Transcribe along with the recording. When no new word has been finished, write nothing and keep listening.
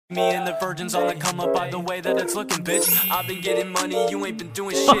Me and the virgins on the come up by the way that it's looking, bitch. I've been getting money, you ain't been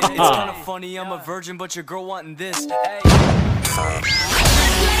doing shit. It's kinda funny, I'm a virgin, but your girl wanting this. Hey. Ladies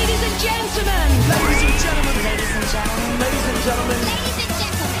and gentlemen! Ladies and gentlemen! Ladies and gentlemen! Ladies and gentlemen! Ladies and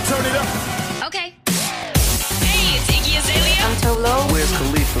gentlemen! Turn it up! Okay. Hey, it's Iggy Azalea. I'm Tolo. Where's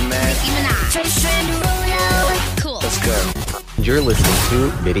Khalifa, man? Cool. Let's go. You're listening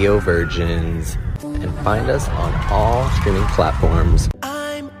to Video Virgins, and find us on all streaming platforms.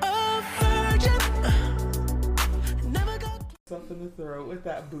 Something to throw with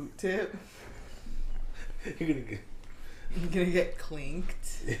that boot tip. You're Gonna get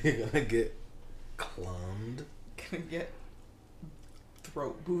clinked. gonna get clumbed. Gonna get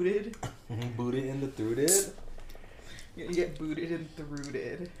throat booted. Booted into throated. You're gonna get booted and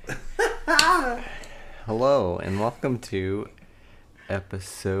throated. Hello, and welcome to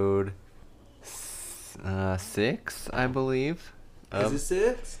episode 6, I believe. Is it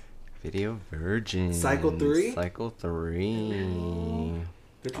 6? Video Virgins. Cycle 3? Cycle 3.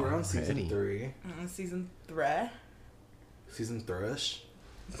 Bitch, we're on season 3. Season 3? Season thrush.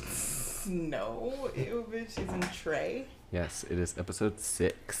 No, ew, bitch. Season tray. Yes, it is episode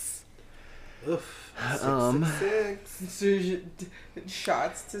 6. Oof. 666. So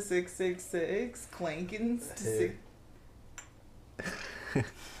shots to 666. Clankings to 6.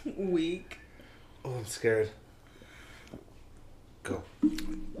 Weak. Oh, I'm scared. Go.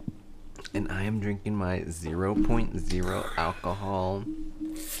 And I am drinking my 0.0 alcohol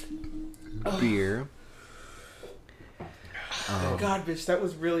beer. God, bitch, that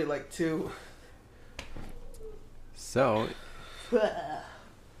was really like 2. So,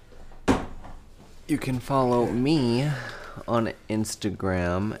 you can follow me on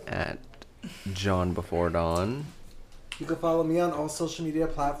Instagram at John Before Dawn. You can follow me on all social media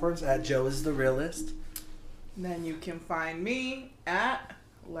platforms at Joe is the Realist. Then you can find me at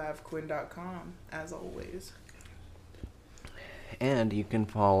lavquinn.com, as always. And you can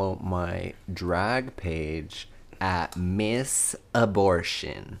follow my drag page at Miss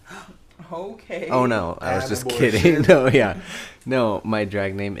Abortion. Okay. Oh no, I was An just abortion. kidding. No, yeah. No, my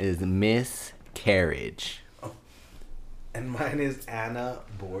drag name is Miss Carriage. And mine is Anna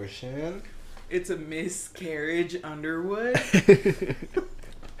Abortion. It's a miscarriage Underwood.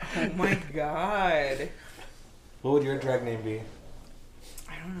 Oh my god. What would your drag name be?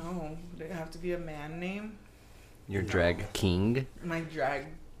 I don't know. Would it have to be a man name? Your drag king. My drag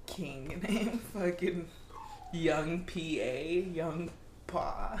king name? Fucking Young PA. Young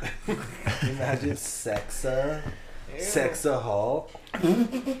Pa. Imagine Sexa. Ew. Sexa Hall.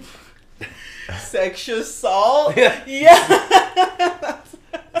 Sexual salt? Yeah. Yeah.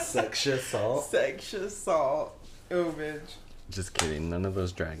 Sexa Salt. Sexual salt. Oh, bitch. Just kidding. None of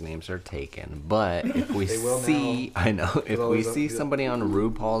those drag names are taken. But if we They will see, now. I know, if we always see do. somebody on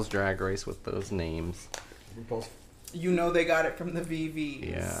RuPaul's Drag Race with those names, You know they got it from the VVs.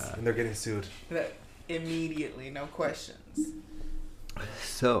 yeah. And they're getting sued. That immediately, no questions.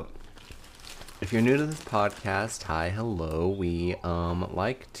 So, if you're new to this podcast, hi, hello. We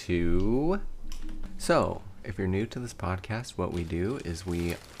like to. So, if you're new to this podcast, what we do is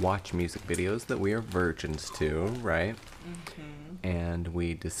we watch music videos that we are virgins to, right? Mm-hmm. And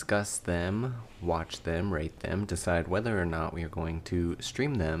we discuss them, watch them, rate them, decide whether or not we are going to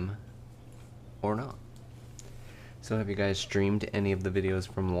stream them or not. So have you guys streamed any of the videos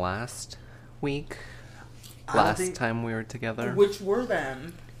from last week? Last time we were together? Which were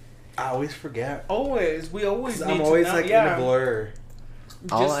them? I always forget. Always. We always 'Cause need I'm always to know. like Yeah. in a blur.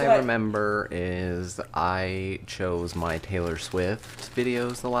 All Just I like- remember is I chose my Taylor Swift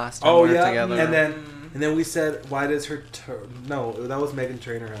videos the last time Oh we were yeah, together. and then we said, why does her no, that was Megan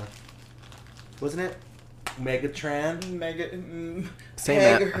Trainor, huh? Wasn't it? Megatran. Same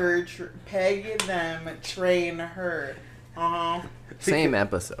peg ep- her, peg them, train her. Same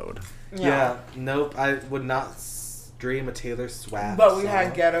episode. Yeah. Nope. I would not stream a Taylor Swift. But we song.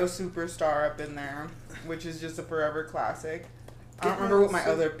 had Ghetto Superstar up in there, which is just a forever classic. I don't remember what my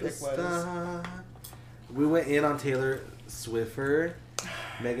other pick was. Superstar. We went in on Taylor Swiffer.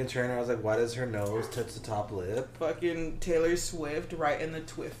 Megan Trainor. I was like, why does her nose touch the top lip? Fucking Taylor Swift right in the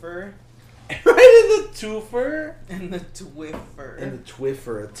Twiffer. Right in the twofer. In the Twiffer. In the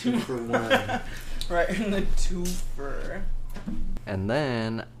Twiffer, a 2-for-1. Right in the Twofer. And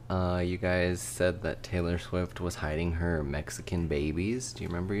then you guys said that Taylor Swift was hiding her Mexican babies. Do you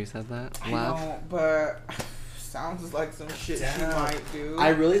remember you said that? I Lav? don't, but sounds like some shit she Damn. might do. I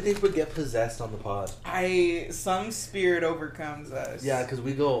really think we get possessed on the pod. Some spirit overcomes us. Yeah, because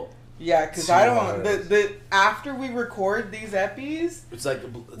we go. Yeah, because Too I don't. hard. The after we record these eppies, It's like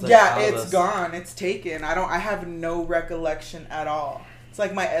yeah, out of it's us. gone. It's taken. I have no recollection at all. It's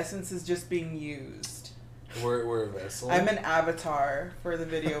like my essence is just being used. We're a vessel. I'm an avatar for the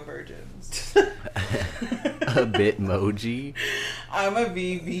video virgins. A bitmoji. I'm a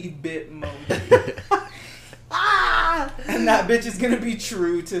VV bitmoji. And that bitch is gonna be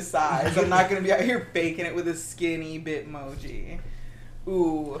true to size. I'm not gonna be out here faking it with a skinny bitmoji.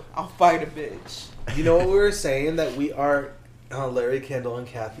 Ooh, I'll fight a bitch. You know what we were saying? That we are Larry, Kendall, and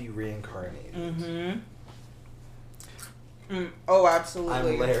Kathy reincarnated. Mm-hmm. Oh,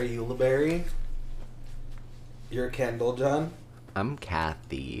 absolutely. I'm Larry Uleberry. You're Kendall, John. I'm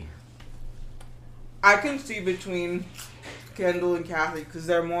Kathy. I can see between Kendall and Kathy because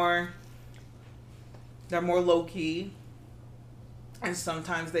they're more low key, and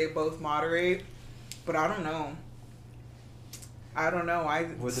sometimes they both moderate. But I don't know.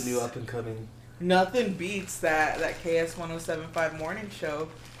 With the new up and coming. Nothing beats that KS 1075 morning show,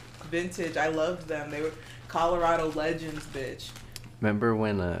 vintage. I loved them. They were Colorado legends, bitch. Remember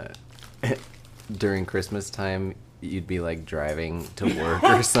when during Christmas time you'd be like driving to work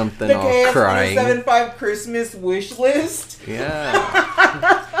or something, The all KS crying? 1075 Christmas wish list. Yeah.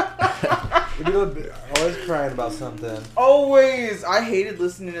 You know, always crying about something. Always. I hated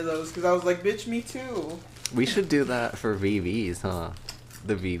listening to those because I was like, bitch, me too. We should do that for VVs, huh?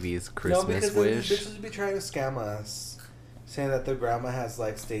 The VV's Christmas no, because wish. the bitches be trying to scam us, saying that their grandma has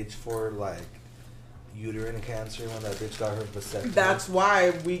like stage 4 like uterine cancer when that bitch got her vasectomy. That's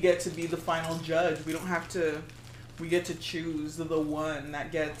why we get to be the final judge. We don't have to. We get to choose the one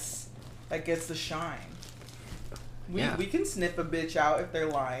that gets the shine. We can sniff a bitch out if they're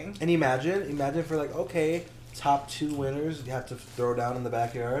lying. And imagine for like, okay, top 2 winners you have to throw down in the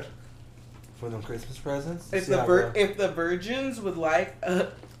backyard for them Christmas presents. If the virgins would like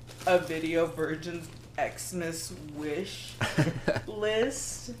a video virgins Xmas wish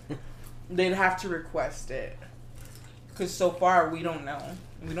list, they'd have to request it. Because so far we don't know.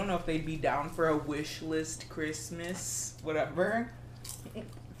 We don't know if they'd be down for a wish list Christmas, whatever.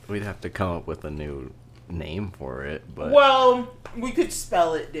 We'd have to come up with a new name for it, but Well, we could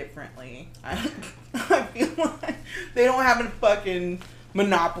spell it differently. I feel like they don't have a fucking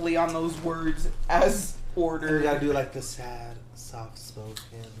monopoly on those words as And ordered. we gotta do like the sad, soft spoken.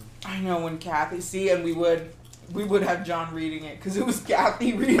 I know when Kathy, and we would have John reading it because it was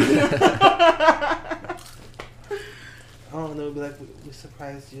Kathy reading it. Oh, and they'll be like, we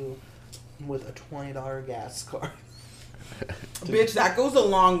surprised you with a $20 gas card. Bitch, that goes a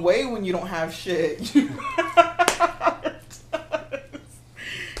long way when you don't have shit.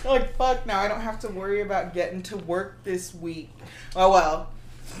 Like, fuck, now I don't have to worry about getting to work this week. Oh, well,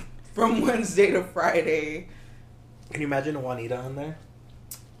 from Wednesday to Friday. Can you imagine Juanita on there?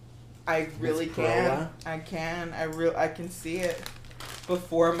 I really Miss can. Proa? I can. I can see it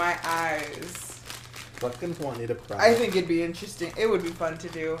before my eyes. Fucking Juanita Proa. I think it'd be interesting. It would be fun to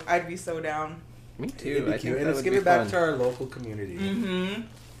do. I'd be so down. me too. It'd be I cute. think And that let's would give be it back fun. to our local community. Mm-hmm.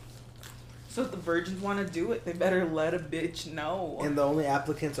 So if the virgins want to do it, they better let a bitch know. And the only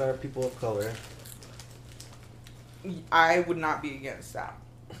applicants are people of color. I would not be against that.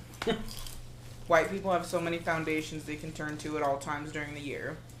 White people have so many foundations they can turn to at all times during the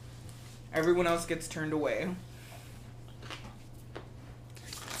year. Everyone else gets turned away.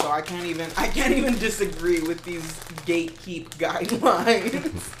 So I can't even disagree with these gatekeep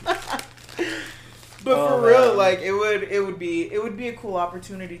guidelines. But for real, like it would be a cool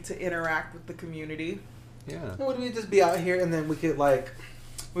opportunity to interact with the community. Yeah. Would we just be out here and then we could like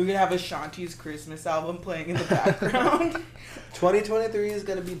We could have Ashanti's Christmas album playing in the background. 2023 is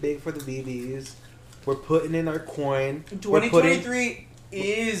gonna be big for the VVs. We're putting in our coin. 2023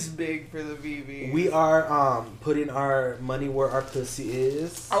 is big for the VV. We are putting our money where our pussy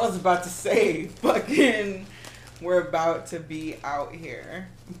is. I was about to say, fucking, we're about to be out here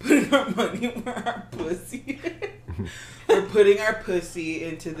putting our money where our pussy is. We're putting our pussy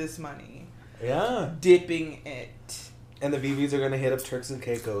into this money. Yeah. Dipping it. And the VVs are gonna hit up Turks and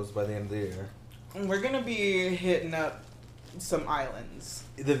Caicos by the end of the year. And we're gonna be hitting up some islands.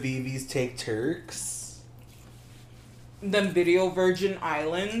 The VVs take Turks. Them Video Virgin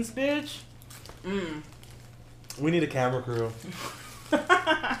Islands, bitch. We need a camera crew.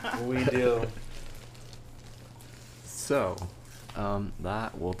 We do. So,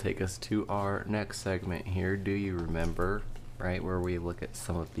 that will take us to our next segment here. Do you remember, right, where we look at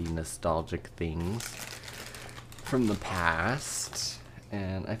some of the nostalgic things from the past?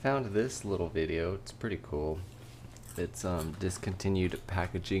 And I found this little video. It's pretty cool. It's discontinued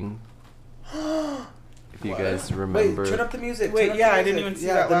packaging. If you guys remember. Wait, turn up the music. Wait, turn up yeah, the I didn't music. even see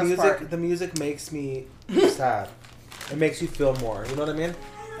that the last music, part. The music makes me sad. It makes you feel more. You know what I mean?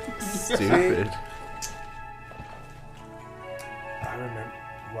 Stupid. I remember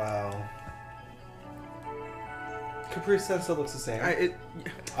Wow. Capri Sun still looks the same.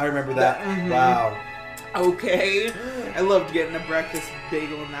 I remember that. Mhm. Wow. Okay. I loved getting a breakfast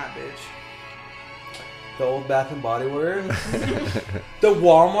bagel in that bitch. The old Bath and Body Works. The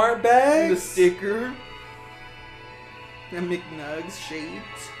Walmart bags. The sticker. The McNugs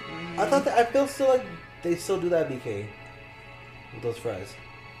shaped. Mhm. I feel still like they still do that at BK. With those fries.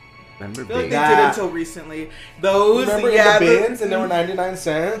 Remember I feel like big? they did until recently. Those, Remember yeah, in the bins and they were 99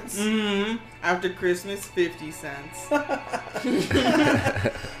 cents? Mm-hmm. After Christmas, 50 cents.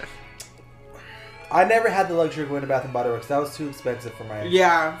 I never had the luxury of going to Bath and Body Works. That was too expensive for my...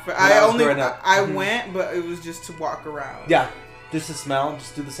 Yeah, I was growing up. I went, but it was just to walk around. Yeah, just to smell,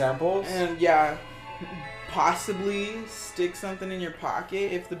 just do the samples. And yeah, possibly stick something in your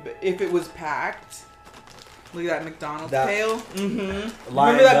pocket if it was packed. Look at that McDonald's pail. Mm-hmm.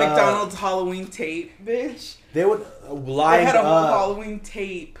 Remember that McDonald's Halloween tape, bitch? They would line They had a up. whole Halloween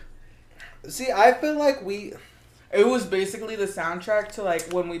tape. See, I feel like It was basically the soundtrack to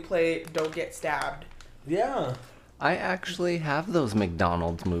like when we play Don't Get Stabbed. Yeah. I actually have those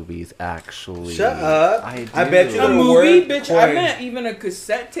McDonald's movies, actually. Shut up. I do. I bet you A they were movie, worth bitch. coin. I meant even a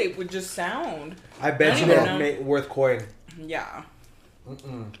cassette tape with just sound. I bet you they're worth coin. Yeah.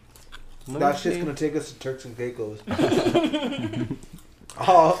 That shit's gonna take us to Turks and Caicos.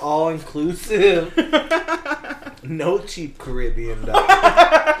 all inclusive. No cheap Caribbean dog.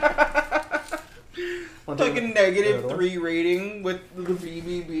 Like a -3 rating with the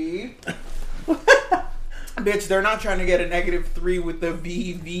BBB. Bitch, they're not trying to get a -3 with the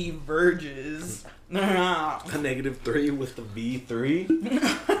VV Verges. No. A -3 with the V3.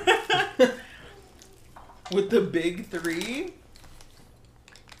 With the big 3.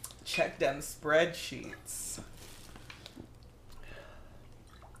 Check them spreadsheets.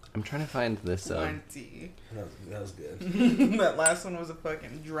 I'm trying to find this. 20. That was good. That last one was a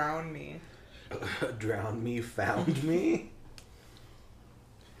fucking drown me. Drowned me, found me.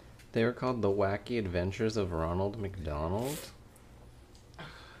 They were called The Wacky Adventures of Ronald McDonald.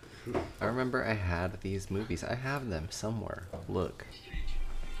 I remember I had these movies. I have them somewhere. Look.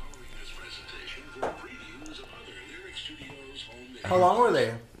 How long were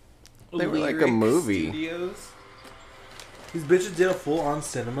they? They were like a Lyric movie. Studios. These bitches did a full-on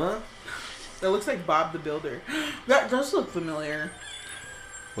cinema? That looks like Bob the Builder. That does look familiar.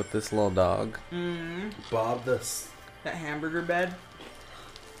 With this little dog. Bob the... That hamburger bed.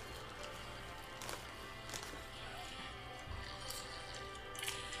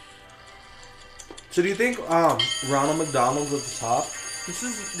 So do you think Ronald McDonald was the top? This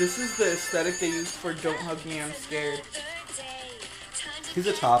is the aesthetic they used for Don't Hug Me, I'm Scared. He's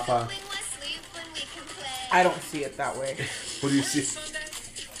a top, huh? I don't see it that way. What do you see?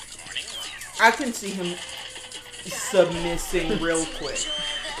 I can see him submissing real quick.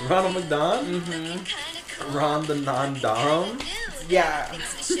 Ronald McDonald? Mm-hmm. Ron the non-dom? Yeah.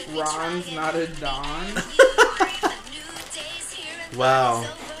 Ron's not a Don. Wow.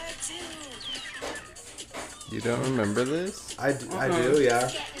 You don't remember this? I do, yeah.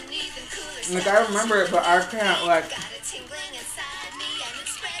 Like, I remember it, but I can't, like...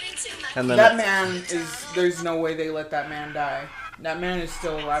 And then That man is... There's no way they let that man die. That man is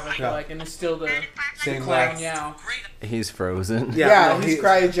still alive, I feel Yeah. like, and is still the Same clown, life. yeah. he's frozen. Yeah, no, he's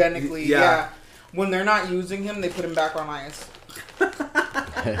cryogenically, yeah. yeah. When they're not using him, they put him back on ice.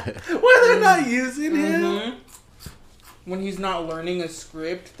 Why they're not using him? Mm-hmm. When he's not learning a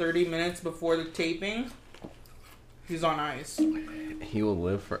script 30 minutes before the taping, he's on ice. He will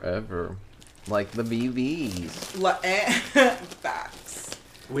live forever. Like the BVs. Facts.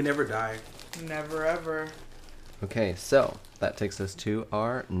 We never die. Never ever. Okay, so that takes us to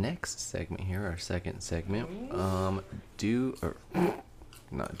our next segment here, our second segment.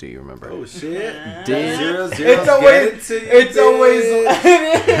 Not do you remember? Oh shit. Did 0-0.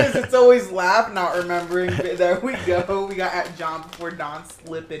 It's always laugh not remembering. There we go. We got at John before Don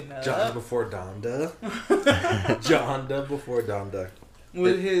slipping up. John before Donda. Jonda before Donda.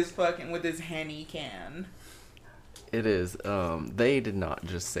 with his Henny can. It is. They did not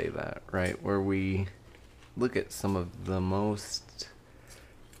just say that, right? Where we look at some of the most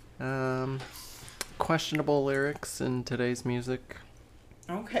questionable lyrics in today's music.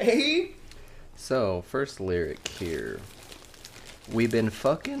 Okay. So, first lyric here. We've been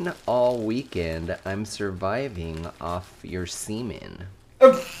fucking all weekend. I'm surviving off your semen.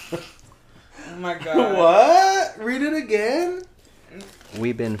 Oh my god. What? Read it again?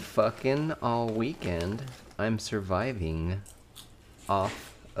 We've been fucking all weekend. I'm surviving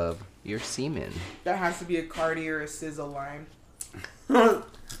off of your semen. That has to be a Cardi or a SZA line.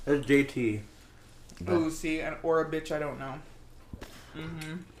 That's JT. Ooh, see, or a bitch I don't know.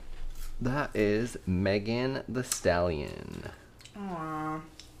 Mm-hmm. That is Megan the Stallion. Aw,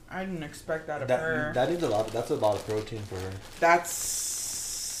 I didn't expect that of her. That is a lot. That's a lot of protein for her.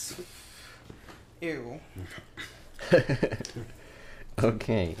 That's ew.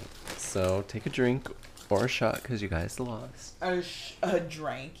 Okay, so take a drink or a shot because you guys lost. A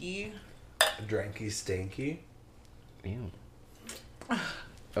dranky. Dranky stanky. Ew.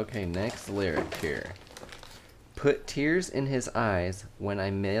 Okay, next lyric here. Put tears in his eyes when I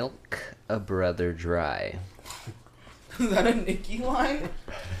milk a brother dry. Is that a Nicki line?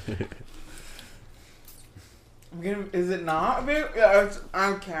 Is it not? Yeah, I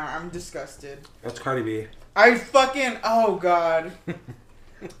don't care. I'm disgusted. That's Cardi B. I fucking... Oh, God.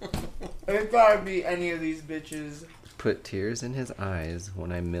 It gotta be any of these bitches. Put tears in his eyes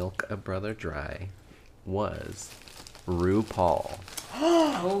when I milk a brother dry was RuPaul.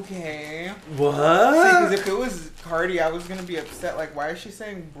 Okay. What? Because if it was Cardi, I was gonna be upset. Like, why is she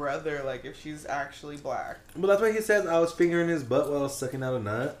saying brother? Like, if she's actually black. Well, that's why he says I was fingering his butt while I was sucking out a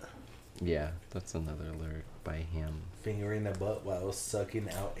nut. Yeah, that's another lyric by him. Fingering the butt while I was sucking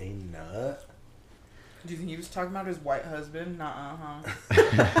out a nut. Do you think he was talking about his white husband? Nuh-uh,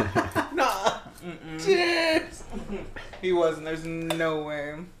 huh? Nah. Cheers. He wasn't. There's no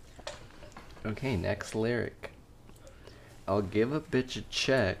way. Okay, next lyric. I'll give a bitch a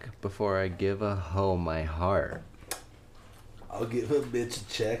check before I give a hoe my heart. I'll give a bitch a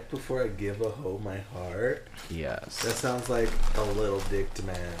check before I give a hoe my heart. Yes. That sounds like a little dicked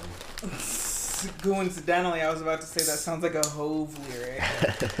man. Coincidentally, I was about to say that sounds like a Hove lyric.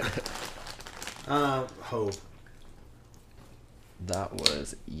 Hoe. That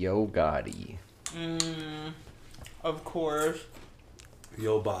was Yo Gotti. Of course.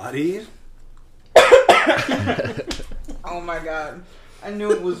 Yo body. Oh my god. I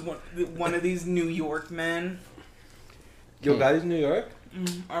knew it was one of these New York men. Yo Gotti's New York?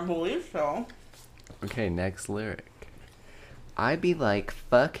 I believe so. Okay, next lyric. I be like,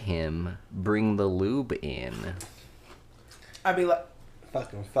 fuck him, bring the lube in. I'd be like,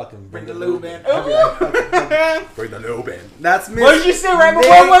 Fucking bring the lube in. I'd be like, fucking, bring the lube in. That's me. What did you say right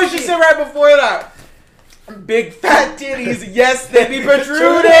before? What did you say right before that? Big fat titties, yes, they be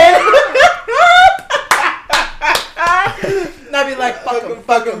protruding. And I'd be like,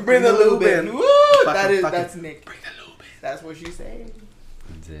 fucking, bring the lube in. Woo! That's Nick. Bring the lube in. That's what she said.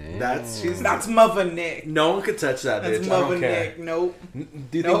 Damn. That's Mother Nick. No one could touch that bitch. That's I Mother don't care. Nick. Nope.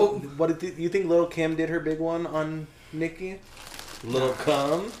 Do you think you think Lil' Kim did her big one on Nicki? Lil'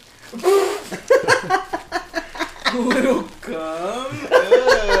 Cum? Little cum.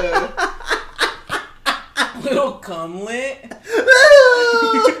 Little cumlet.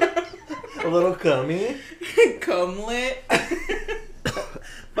 A little cummy? Cumlet.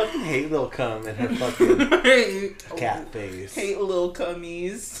 Fucking hate Lil' Cum and her fucking cat face. Hate little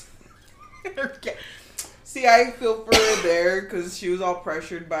cummies. See, I feel for her there because she was all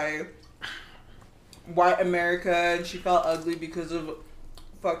pressured by white America and she felt ugly because of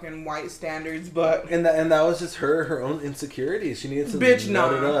fucking white standards, but And that was just her own insecurities. She needed to bitch,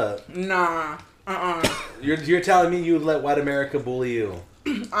 nut it up. nah. You're telling me you let white America bully you?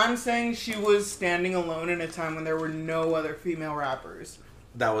 I'm saying she was standing alone in a time when there were no other female rappers.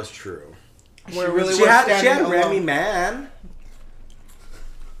 That was true. She really she was had standing Remy alone. Man.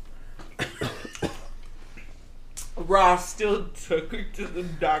 Ross still took her to the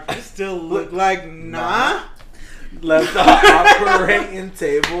doctor. Still looked like nah. Let the operating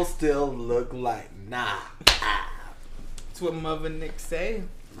table still look like nah. That's what Mother Nick say.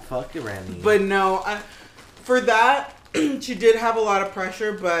 Fuck you, Randy. But no, for that, she did have a lot of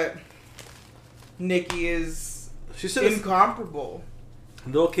pressure, but Nicki is incomparable.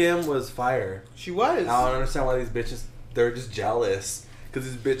 Lil' Kim was fire. She was. I don't understand why these bitches, they're just jealous. Because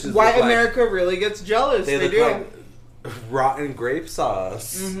these bitches White look America really gets jealous. They look do. like rotten grape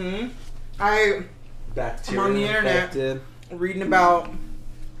sauce. Mm-hmm. I'm on the internet infected. reading about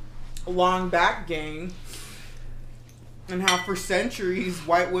long back gang and how for centuries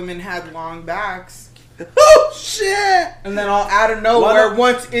white women had long backs. Oh shit! And then all out of nowhere,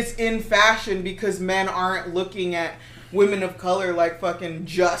 once it's in fashion because men aren't looking at women of color like fucking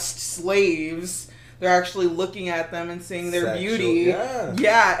just slaves. They're actually looking at them and seeing their beauty.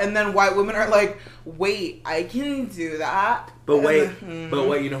 Yeah, and then white women are like, wait, I can do that. But wait,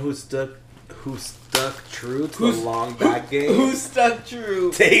 you know who stuck true to the long back game? Who stuck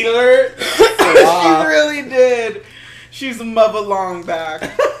true? Taylor. She really did. She's a mother long back.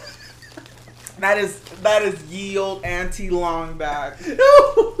 That is ye old auntie long back.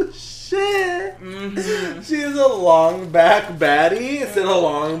 Oh shit. Mm-hmm. She's a long back baddie instead of a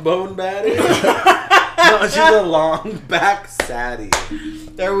long bone baddie. No, she's a long back saddie.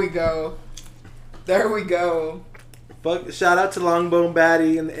 There we go. There we go. Fuck! Shout out to Longbone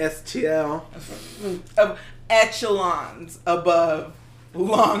Batty and the STL. Of echelons above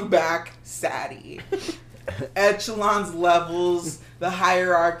long back saddie. Echelons levels. The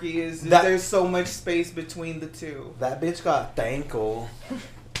hierarchy is there's so much space between the two. That bitch got thankful.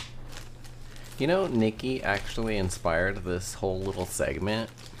 You know, Nikki actually inspired this whole little segment.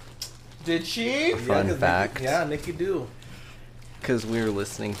 Did she? Fun fact. Nikki do. Because we were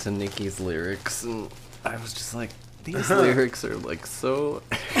listening to Nikki's lyrics, and I was just like, these lyrics are like so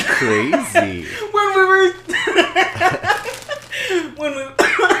crazy. When we were when we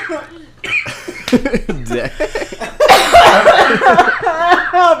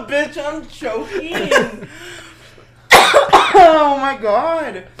bitch, I'm choking. Oh my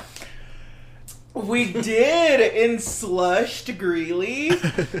god. We did in Slushed Greeley.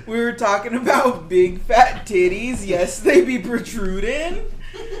 We were talking about big fat titties. Yes, they be protruding.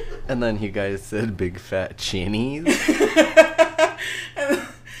 And then you guys said big fat chinnies.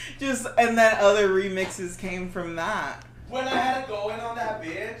 and then other remixes came from that. When I had to go in on that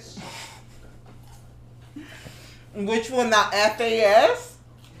bitch. Which one? That FAS?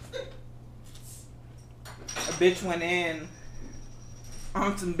 A bitch went in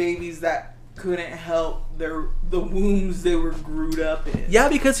on some babies that couldn't help the wombs they were grewed up in. Yeah,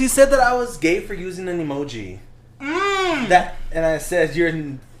 because he said that I was gay for using an emoji. And I said your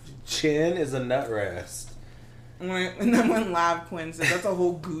chin is a nut rest. And then when Lav Quinn said that's a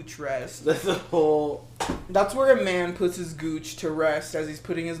whole gooch rest. That's a whole. That's where a man puts his gooch to rest as he's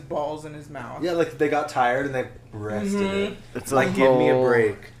putting his balls in his mouth. Yeah, like they got tired and they rested it. It's like, give me a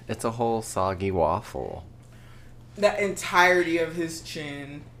break. It's a whole soggy waffle. The entirety of his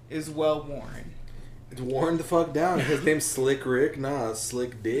chin is well worn. It's worn the fuck down. His name's Slick Rick. Nah,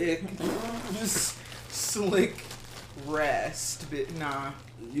 Slick Dick. Just slick rest, but nah.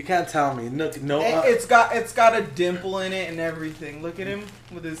 You can't tell me. No. It's got a dimple in it and everything. Look at him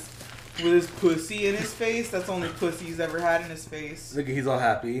with his pussy in his face. That's the only pussy he's ever had in his face. Look, he's all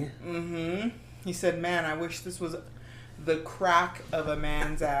happy. Mm-hmm. He said, "Man, I wish this was the crack of a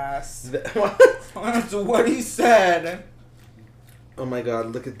man's ass." What? That's what he said. Oh my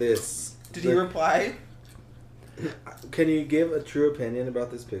god, look at this. Did he reply? Can you give a true opinion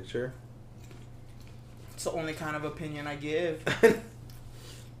about this picture? It's the only kind of opinion I give.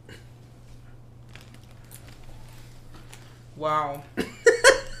 Wow.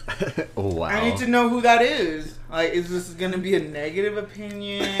 Wow. I need to know who that is. Like, is this going to be a negative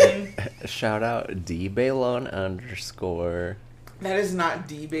opinion? Shout out D-Baylon _ That is not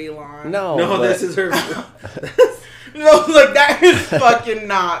D. Baylon. No, this is her. No, like, that is fucking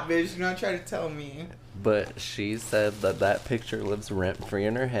not, bitch. You're not trying to tell me. But she said that picture lives rent-free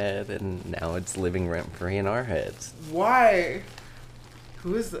in her head, and now it's living rent-free in our heads. Why?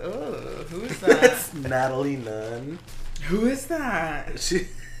 Who is that? That's Natalie Nunn. Who is that? She's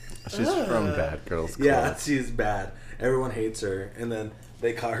from Bad Girls Club. Yeah, she's bad. Everyone hates her. And then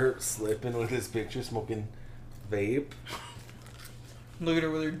they caught her slipping with this picture smoking vape. Look at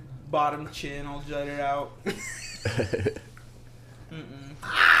her with her bottom chin all jutted out.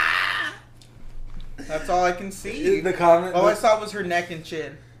 That's all I can see. The comment. All I saw was her neck and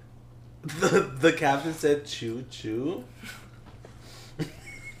chin. The caption said "choo choo."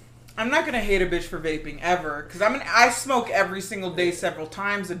 I'm not gonna hate a bitch for vaping ever, because I smoke every single day, several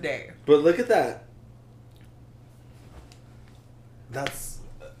times a day. But look at that. That's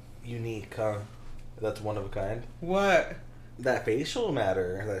unique, huh? That's one of a kind. What? That facial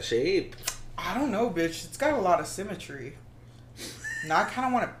matter, that shape. I don't know, bitch. It's got a lot of symmetry. Now I kind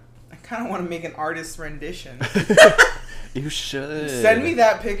of want to make an artist's rendition. You should. Send me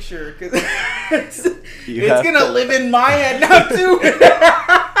that picture, because it's gonna live in my head now too.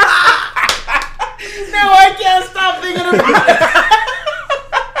 No, I can't stop thinking about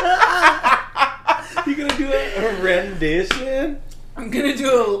it. You gonna do a rendition? I'm gonna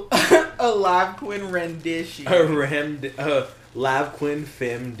do a Lav Quinn rendition. A Lav Quinn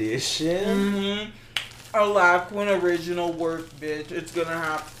femdition? Mm-hmm. A Lav Quinn original work, bitch. It's gonna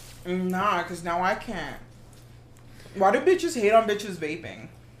happen. Nah, because now I can't. Why do bitches hate on bitches vaping?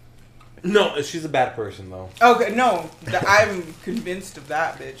 No, she's a bad person, though. Okay, no. I'm convinced of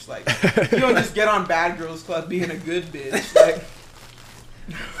that, bitch. Like, you don't just get on Bad Girls Club being a good bitch. Like...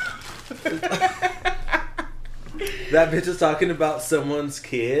 That bitch is talking about someone's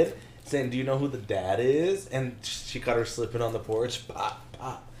kid, saying, "Do you know who the dad is?" And she caught her slipping on the porch. Pop,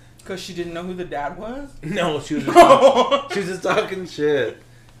 pop. Because she didn't know who the dad was? No, she was just, she was just talking shit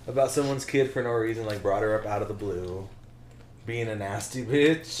about someone's kid for no reason, like brought her up out of the blue. Being a nasty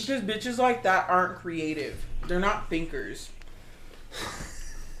bitch. Because bitches like that aren't creative. They're not thinkers.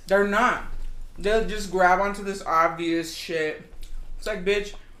 They're not. They'll just grab onto this obvious shit. It's like,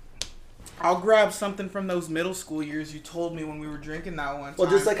 bitch, I'll grab something from those middle school years you told me when we were drinking that one time. Well,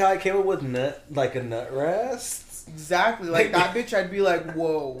 just like how I came up with nut rest. Exactly. Like that bitch, I'd be like,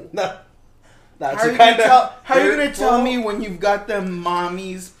 whoa. No. How are you gonna tell me when you've got them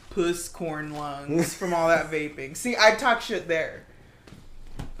mommy's puss corn lungs from all that vaping? See, I talk shit there.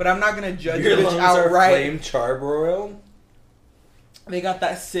 But I'm not gonna judge Your a bitch lungs outright. are flame charbroiled? They got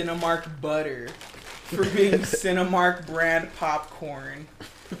that Cinemark butter for being Cinemark brand popcorn.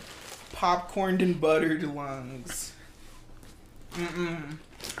 Popcorned and buttered lungs. Mm-mm.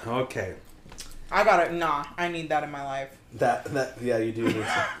 Okay. I got it. Nah, I need that in my life. Yeah, you do need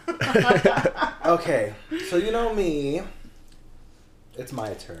to. Okay, so you know me. It's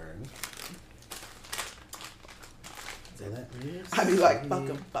my turn. Say that. I'd be like, fuck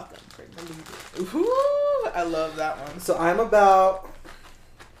 'em. Ooh, I love that one. So I'm about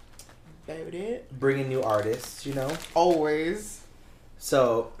Baby. bringing new artists, you know? Always.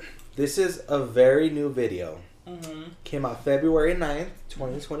 So this is a very new video. Mm-hmm. Came out February 9th,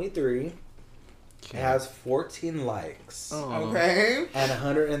 2023. It has 14 likes. Oh. Okay. And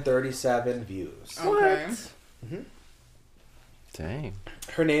 137 views. Okay. Mm-hmm. Dang.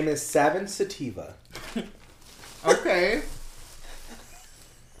 Her name is Sevyn Sativa. Okay.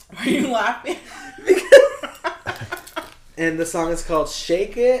 Are you laughing? And the song is called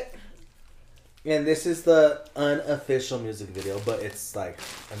Shake It. And this is the unofficial music video, but it's like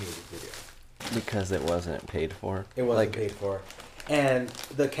a music video. Because it wasn't paid for. It wasn't paid for. And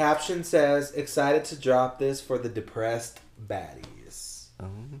the caption says, excited to drop this for the depressed baddies. Oh.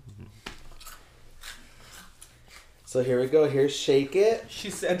 So here we go. Here's Shake It She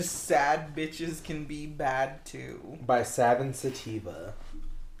said sad bitches can be bad too. by Sevyn Sativa.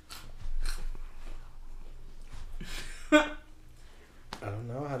 I don't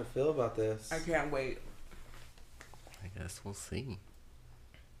know how to feel about this. I can't wait. I guess we'll see.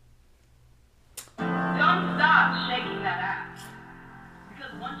 Don't stop shaking that ass.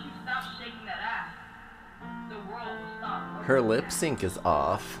 Because once you stop shaking that ass, the world will stop. Her lip sync is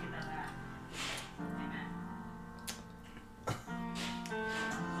off.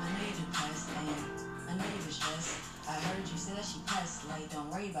 Don't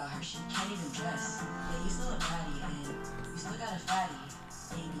worry about her, she can't even dress. Yeah, you still a baddie and you still got a fatty.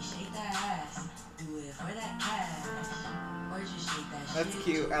 Baby, shake that ass, do it for that cash. Or just shake that shit. That's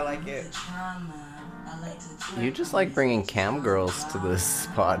cute. I like it. You just like bringing cam girls to this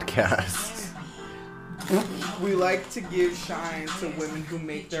podcast. We like to give shine to women who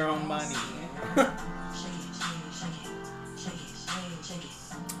make their own money.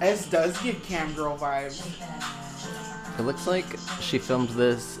 S does give cam girl vibes. It looks like she filmed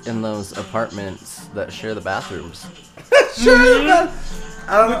this in those apartments that share the bathrooms. Yeah,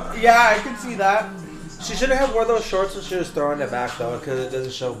 I could see that. She shouldn't have wore those shorts when she was throwing it back though, because it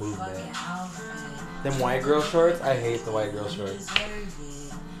doesn't show movement. Them white girl shorts, I hate the white girl shorts.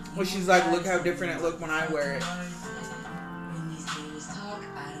 Well, she's like, look how different it look when I wear it.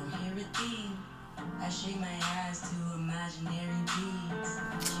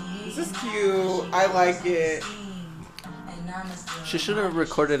 This is cute. I like it. She should have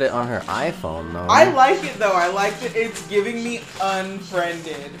recorded it on her iPhone, though. I like it though. I like that it's giving me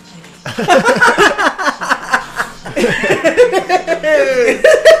Unfriended.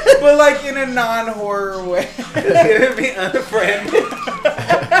 But like in a non-horror way. It's gonna be Unfriended.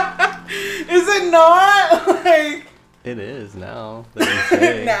 Is it not? Like It is now. That you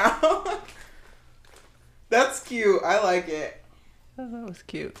say. now. That's cute. I like it. Oh, that was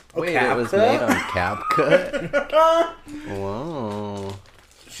cute. Oh, Wait, it was CapCut? made on CapCut? Whoa.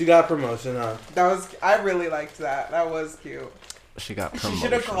 She got promotion, huh? I really liked that. That was cute. She got She promotion.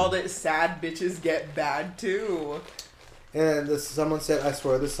 should have called it "Sad Bitches Get Bad Too." And someone said, I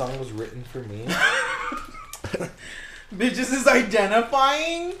swear this song was written for me. Bitches is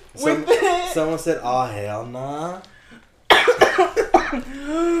identifying with it. Someone said, oh, hell nah.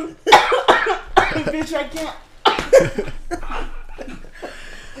 Bitch, I can't.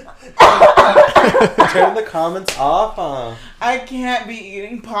 Turn the comments off, huh? I can't be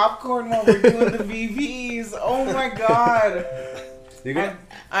eating popcorn while we're doing the VVs. Oh my god. You're gonna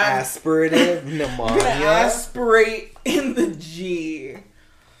I'm aspirative gonna pneumonia. aspirate in the G.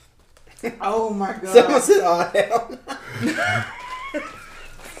 Oh my god. Someone said, oh, hell nah.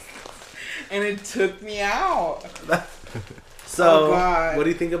 And it took me out. So, Oh, God. what do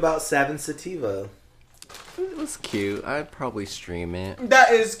you think about Sevyn Sativa? It was cute. I'd probably stream it.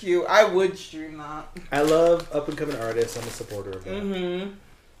 That is cute. I would stream that. I love up and coming artists. I'm a supporter of them. Mm-hmm.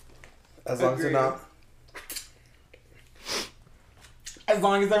 As long as they're not As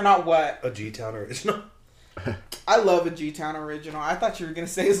long as they're not what? a G-Town original. I love a G-Town original. I thought you were going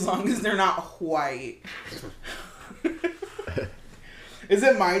to say as long as they're not white. Is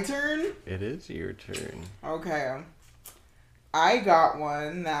it my turn? It is your turn. Okay. I got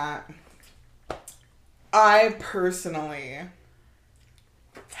one that I personally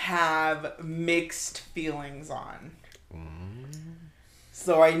have mixed feelings on.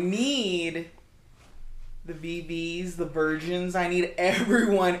 So I need the VVs, the virgins, I need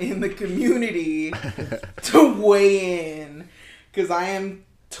everyone in the community to weigh in. Because I am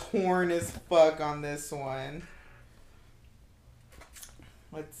torn as fuck on this one.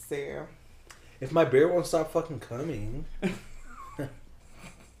 Let's see. If my beer won't stop fucking coming. If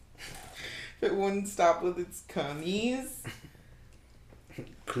it wouldn't stop with its cummies.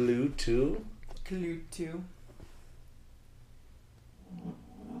 Clue 2. Clue 2.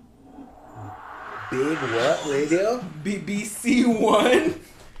 Big what radio? BBC 1.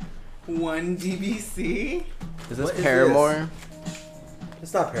 1 BBC. Is this What is Paramore?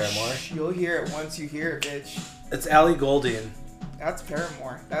 It's not Paramore. You'll hear it once you hear it, bitch. It's Ellie Goulding. That's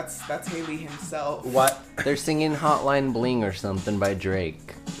Paramore. That's Haley himself. What? They're singing Hotline Bling or something by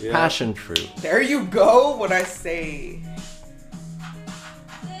Drake. Yeah. Passion fruit. There you go, what I say.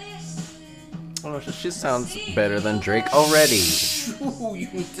 Oh, she sounds better than Drake already. Ooh, you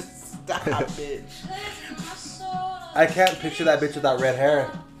need to stop, bitch. I can't picture that bitch with that red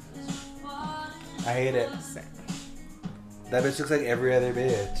hair. I hate it. That bitch looks like every other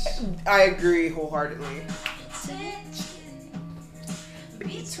bitch. I agree wholeheartedly.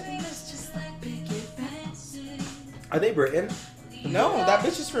 Are they Britain? No, that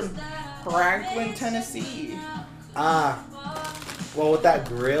bitch is from Franklin, Tennessee. Ah. Well, with that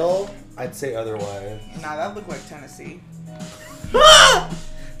grill, I'd say otherwise. Nah, that looked like Tennessee.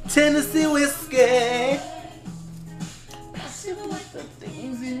 Tennessee whiskey.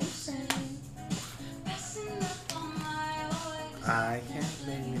 I can't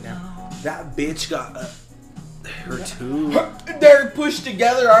make me now. That bitch got her too. They're pushed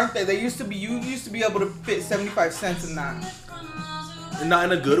together, aren't they? You used to be able to fit 75 cents in that. Not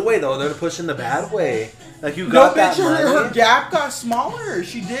in a good way though. They're pushing the bad way. Like you No, got bitch, that money. her gap got smaller.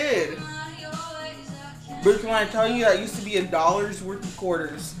 She did. Bitch, when I tell you that used to be $1 worth of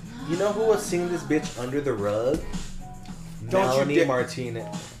quarters. You know who was singing this bitch under the rug? Don't you Melanie dare-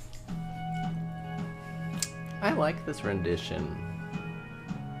 Martinez. I like this rendition.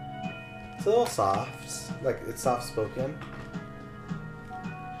 It's a little soft. Like it's soft spoken.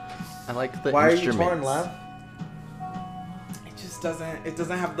 I like the Why are you instruments. torn, Lav? It just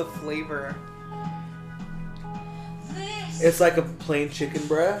doesn't have the flavor. It's like a plain chicken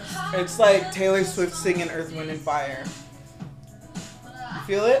breast. It's like Taylor Swift singing Earth, Wind, and Fire. You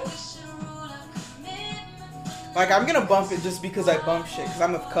feel it? Like, I'm gonna bump it just because I bump shit, because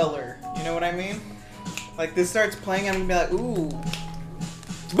I'm of color. You know what I mean? Like, this starts playing, I'm gonna be like, ooh.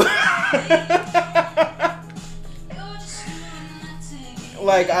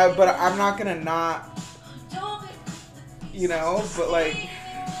 Like, but I'm not gonna not, you know, but like,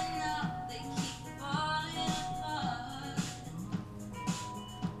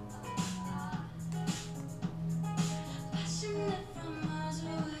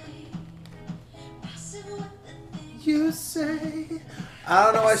 You say. I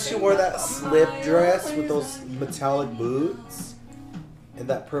don't know why she wore that slip dress with those metallic boots and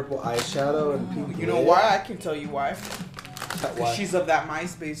that purple eyeshadow and pink. you know why? I can tell you why. Why? She's of that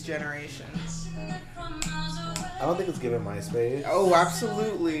MySpace generation. I don't think it's given MySpace. Oh,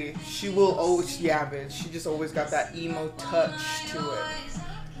 absolutely. She will always, yeah, bitch. She just always got that emo touch to it.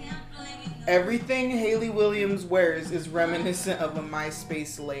 Everything Haley Williams wears is reminiscent of a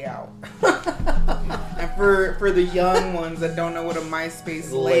MySpace layout. And for the young ones that don't know what a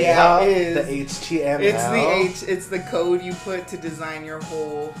MySpace layout is, the HTML. it's the code you put to design your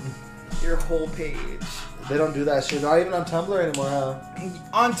whole page. They don't do that shit. Not even on Tumblr anymore, huh?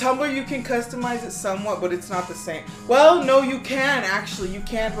 On Tumblr, you can customize it somewhat, but it's not the same. Well, no, you can, actually. You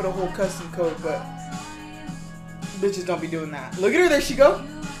can put a whole custom code, but bitches don't be doing that. Look at her. There she go.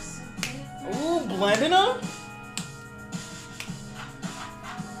 Ooh, blending them.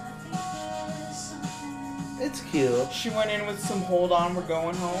 It's cute. She went in with some hold on, we're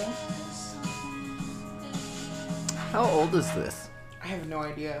going home. How old is this? I have no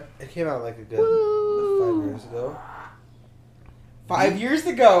idea. It came out like a good 5 years ago. 5 years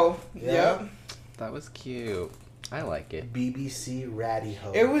ago. Yeah. Yep. That was cute. I like it. BBC ratty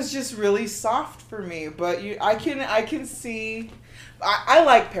hoe. It was just really soft for me, but I can see. I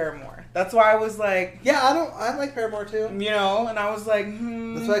like Paramore. That's why I was like, yeah, I like Paramore too. you know, and I was like,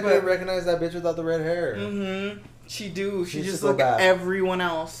 That's why I couldn't recognize that bitch without the red hair. Mm-hmm. She just just so look bad. everyone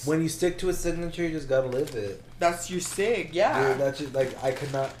else. When you stick to a signature, you just gotta live it. That's your sig, yeah. Dude, that's just, like, I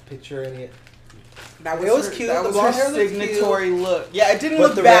could not picture any. That It was cute. That The was blonde her hair looked signatory look. Yeah, it didn't But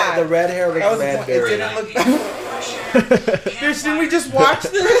look the bad. the red hair That was looks the red point. It didn't look bad. Bitch, didn't we just watch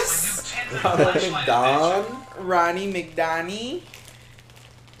this? Ronnie McDonnie.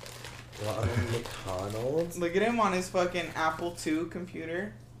 Ronald McDonald's. Look at him on his fucking Apple II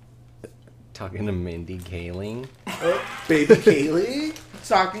computer. Talking to Mindy Kaling. Baby Kaylee?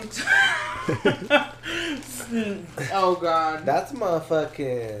 Talking to... Oh, God. That's my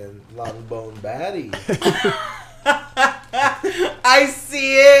fucking long bone baddie. I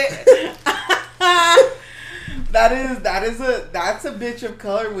see it. That's a bitch of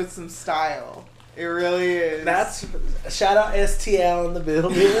color with some style. It really is. That's shout out STL in the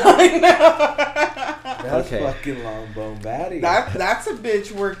building. I know. That's Okay. fucking long bone baddie. That's a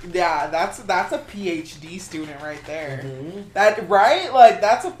bitch work. Yeah, that's a PhD student right there. Mhm. That right? Like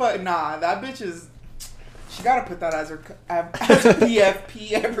that's a that bitch is. She gotta put that as her as a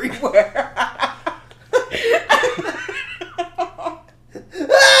PFP everywhere.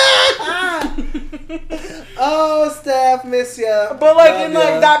 Oh, Steph, miss ya. But like, Love in like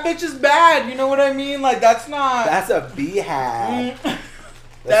ya. that bitch is bad. You know what I mean? Like that's not. That's a B-hat.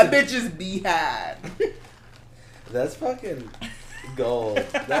 That bitch is B-had. That's fucking gold.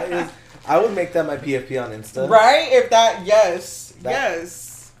 That is. I would make that my PFP on Insta. Right? If that, yes. That- Yes.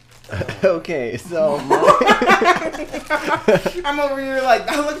 Okay, so I'm over here like,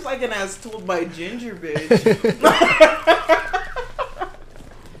 that looks like an ass told by Ginger, bitch.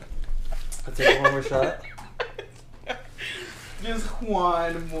 I'll take one more shot. Just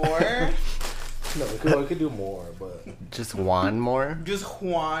one more. No, we could do more, but. just one more. Just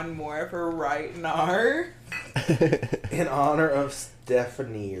one more for right now. In honor of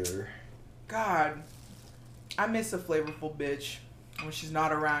Stephanie. God, I miss a flavorful bitch when she's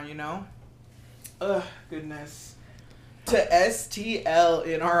not around, you know? Ugh, goodness. To STL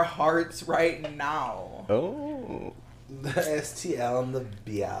in our hearts right now. Oh. The STL and the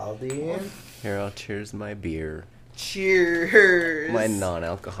BLD. Here, I'll cheers my beer. Cheers. My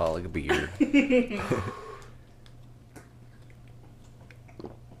non-alcoholic beer.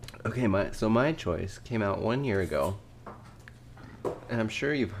 Okay, my choice came out 1 year ago. And I'm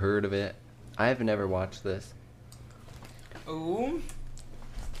sure you've heard of it. I've never watched this. Ooh,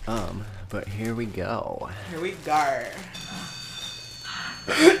 But here we go. here we go.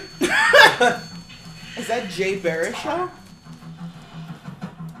 Is that Jay Baruchel?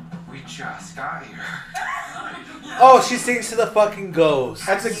 We just got here. Oh, she sings to the fucking ghost.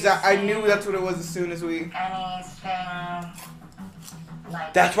 That's exact. I knew that's what it was as soon as we. Anything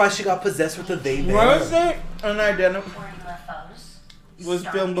like That's why she got possessed with the they Was man. it unidentified? or UFOs? Was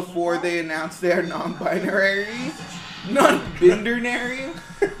filmed before they announced their non-binary, non-binary.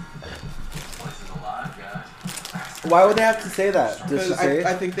 This place is alive, guys. Why would they have to say that? Does she Because say?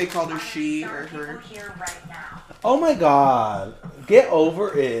 I think they called her she or her. Here right now. Oh my god. Get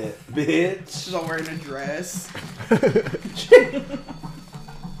over it, bitch. She's all wearing a dress.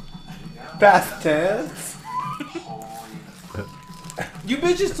 Past tense. You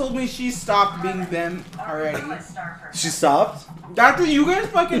bitches told me she stopped being them already. She stopped? Doctor, you guys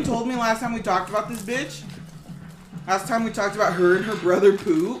fucking told me last time we talked about this bitch. Last time we talked about her and her brother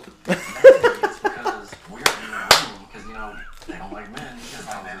Poop. Because we're because you know they don't like men.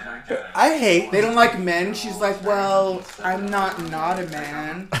 I hate. They don't like men. She's like, well, I'm not a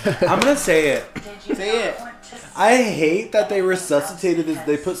man. I'm gonna say it. Say it. I hate that they resuscitated this.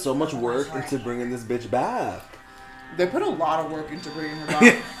 They put so much work into bringing this bitch back. They put a lot of work into bringing her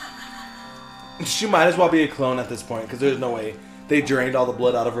back. She might as well be a clone at this point, because there's no way. They drained all the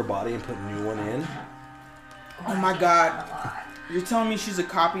blood out of her body and put a new one in. Oh my god. You're telling me she's a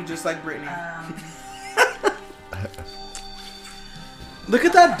copy just like Britney. Look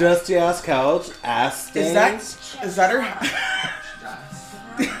at that dusty ass couch. Ass stains. Is that her?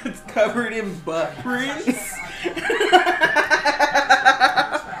 It's covered in butt prints.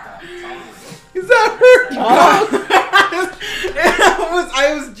 Is that her house?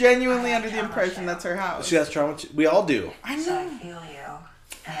 I was genuinely under the impression that's her house. She has trauma. We all do. I So I know. feel you,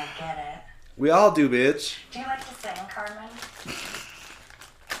 and I get it. We all do, bitch. Do you like to sing, Carmen?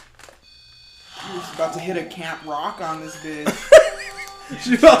 She's about to hit a Camp Rock on this bitch.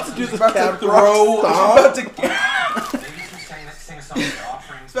 She's about to do She's the about to Camp throw. Rock She's stomp. about to. Maybe you can sing a song for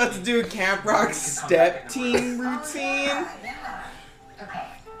offerings It's about to do a Camp Rock step team routine. Yeah. Okay.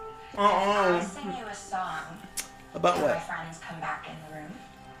 Uh-uh. Sing you a song. About My what? friends come back in the room.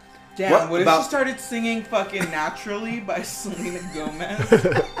 Damn, what if about- she started singing fucking Naturally by Selena Gomez?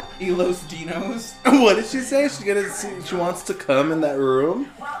 Elos Dinos. What did she say? She wants to come in that room?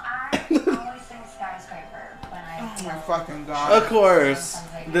 Well, I always sing Skyscraper when I. Oh my fucking god. Of course.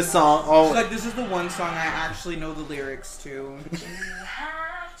 This song. Oh, Like, this is the one song I actually know the lyrics to. You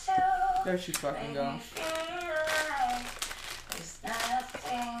have to There she fucking go. feel like there's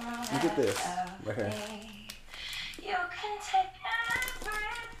nothing look at this. left Right here. of me. You can take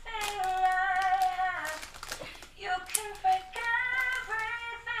everything I have. You can break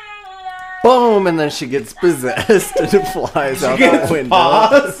everything I Boom! And then she gets possessed and it flies out the window.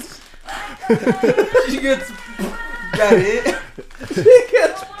 paused. She gets. Got it?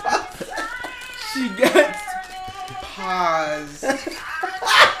 She gets paused.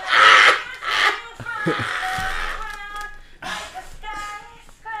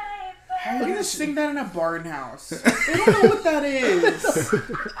 How are you gonna sing that in a barn house? They don't know what that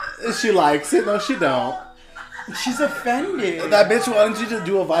is. She likes it. No, she don't. She's offended. That bitch wanted you to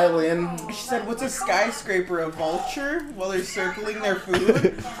do a violin. She said, "What's a skyscraper? A vulture?" While they're circling their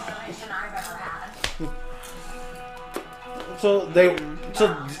food. So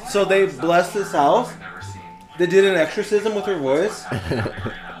they blessed this house. They did an exorcism with her voice.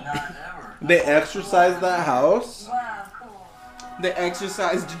 They exorcised that house. Wow, cool. They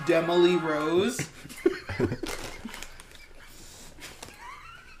exercised Demily Rose.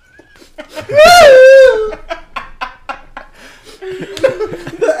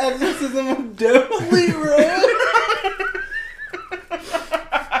 The exorcism of Demily Rose.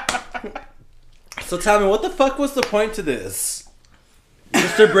 So tell me, what the fuck was the point to this?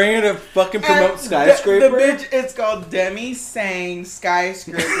 Just to bring her to fucking promote Skyscraper? The bitch, it's called Demi sang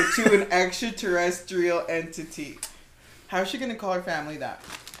Skyscraper to an extraterrestrial entity. How's she gonna call her family that?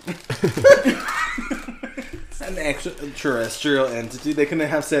 An extraterrestrial entity. They couldn't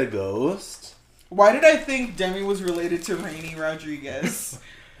have said ghost. Why did I think Demi was related to Rainy Rodriguez?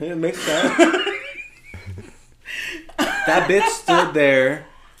 It makes sense. That bitch stood there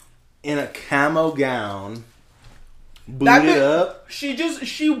in a camo gown, booted up.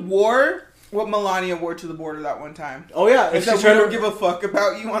 She wore what Melania wore to the border that one time. Oh yeah, If we don't give a fuck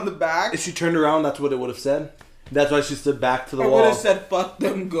about you on the back. If she turned around, that's what it would have said. That's why she stood back to the I wall. would have said, "Fuck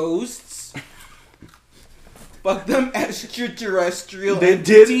them ghosts." Fuck them extraterrestrial They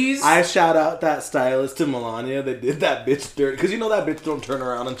entities. did. I shout out that stylist to Melania. They did that bitch dirty because you know that bitch don't turn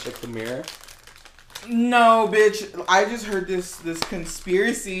around and check the mirror. No, bitch. I just heard this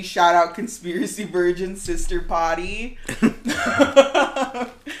conspiracy. Shout out conspiracy virgin sister potty.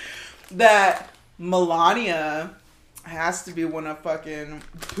 That Melania has to be one of fucking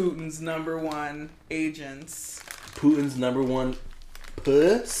Putin's #1 agents. Putin's #1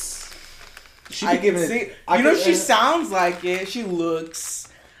 puss. She I be can giving see. it. You know, she sounds like it. She looks,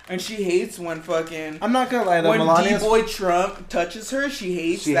 and she hates when fucking. I'm not gonna lie though. When Melania's D-boy Trump touches her, she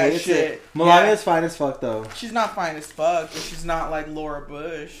hates she that hates shit. it. Melania's fine as fuck though. She's not fine as fuck, but she's not like Laura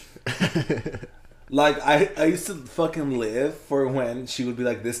Bush. Like I used to fucking live for when she would be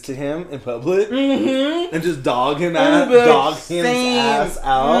like this to him in public and just dog him dog his ass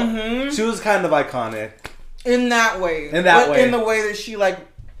out. Mm-hmm. She was kind of iconic In that way. In that way. In the way that she like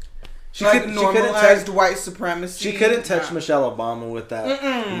She like couldn't normalized touch- white supremacy. She couldn't touch Nah. Michelle Obama with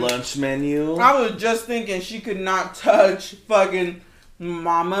that lunch menu. I was just thinking she could not touch fucking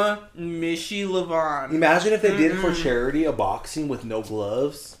Mama Michie Levon. Imagine if they did for charity a boxing with no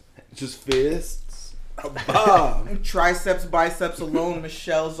gloves, just fists. Triceps, biceps alone,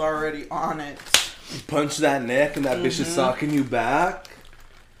 Michelle's already on it. Punch that neck and that bitch is socking you back.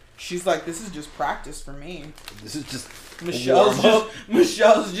 She's like, this is just practice for me. This is just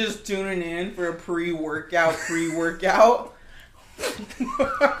Michelle's just tuning in for a pre-workout.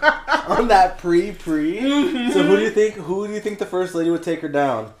 on that pre. So who do you think the first lady would take her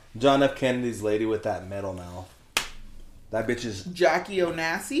down? John F. Kennedy's lady with that metal mouth. That bitch is Jackie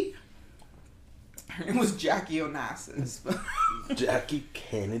Onassis? Her name was Jackie Onassis. Jackie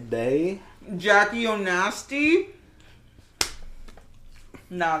Kennedy. Jackie Onassis?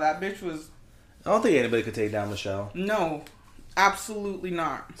 Nah, that bitch was... I don't think anybody could take down Michelle. No, absolutely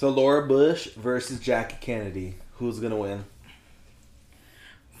not. So Laura Bush versus Jackie Kennedy. Who's gonna win?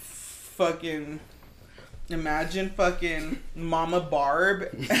 Fucking... Imagine fucking Mama Barb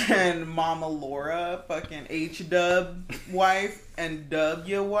and Mama Laura, fucking H-Dub wife and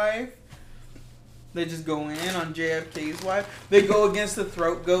W wife. They just go in on JFK's wife. They go against the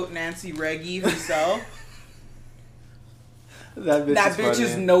throat goat Nancy Reagan herself. That bitch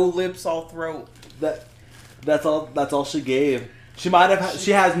is no lips, all throat. That's all she gave. She might have.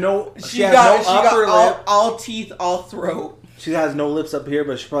 She has no. She has got no upper lip. all teeth, all throat. She has no lips up here,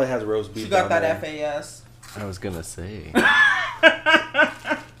 but she probably has rose beads. She got down that there. FAS. I was gonna say.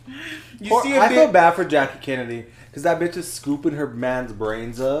 I feel bad for Jackie Kennedy because that bitch is scooping her man's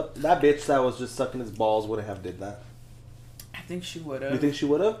brains up. That bitch that was just sucking his balls wouldn't have did that. I think she would have. You think she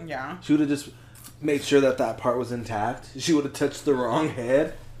would have? Yeah. She would have just made sure that part was intact. She would have touched the wrong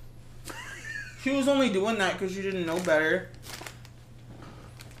head. She was only doing that because she didn't know better.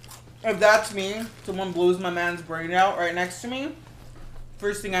 If that's me, someone blows my man's brain out right next to me,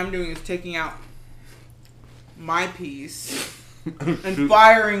 first thing I'm doing is taking out my piece and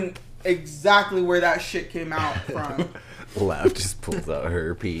firing exactly where that shit came out from. Laugh just pulls out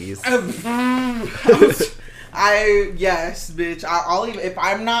her piece. Yes, bitch. I'll even, if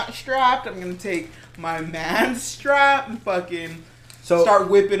I'm not strapped, I'm gonna take my man's strap and fucking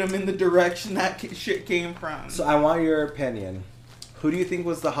start whipping him in the direction that shit came from. So I want your opinion. Who do you think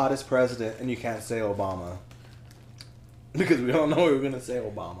was the hottest president? And you can't say Obama. Because we all know we were going to say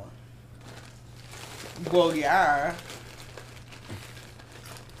Obama. Well, yeah.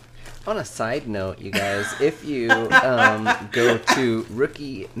 On a side note, you guys, if you go to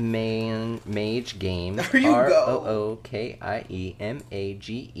Rookie Mage Games, ROOKIEMAGE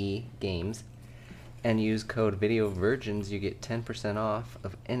Games, and use code VideoVirgins, you get 10% off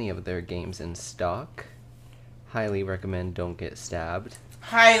of any of their games in stock. Highly recommend Don't Get Stabbed.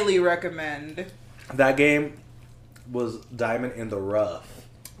 Highly recommend. That game was diamond in the rough.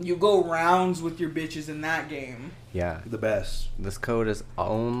 You go rounds with your bitches in that game. Yeah. The best. This code is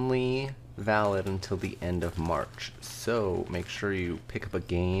only valid until the end of March. So make sure you pick up a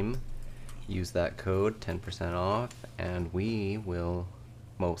game, use that code, 10% off, and we will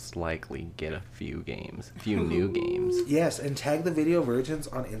most likely get a few new games. Yes, and tag the Video Virgins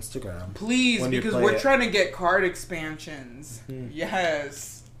on Instagram. Please, because we're trying to get card expansions.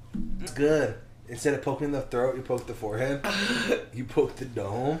 Yes. It's good. Instead of poking the throat, you poke the forehead. You poke the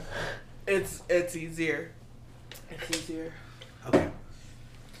dome. It's easier. It's easier. Okay.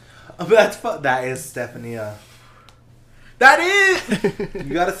 But that is Stephanie. That is.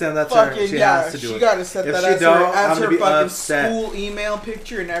 You gotta send that to her. She has to do it. She gotta set if that she as don't, her fucking upset. school email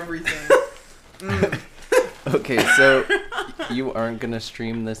picture and everything. Okay, so you aren't gonna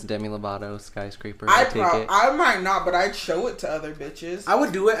stream this Demi Lovato skyscraper? I might not, but I'd show it to other bitches. I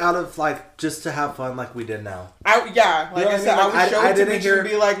would do it out of just to have fun, like we did now. I would show it to bitches and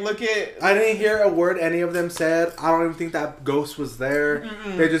be like, look at. I didn't hear a word any of them said. I don't even think that ghost was there.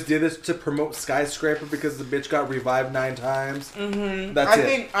 Mm-mm. They just did this to promote skyscraper because the bitch got revived 9 times. Mm-hmm. That's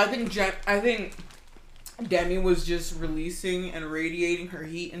it. I think Demi was just releasing and radiating her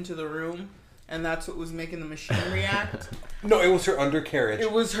heat into the room. And that's what was making the machine react. No, it was her undercarriage.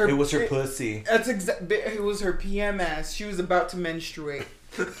 It was her pussy. That's it was her PMS. She was about to menstruate.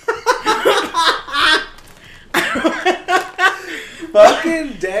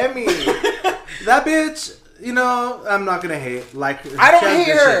 Fucking Demi. That bitch, I'm not gonna hate. I don't hate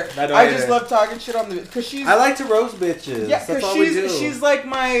her. I just love talking shit on the because she's. I like to roast bitches. Yeah, because she's like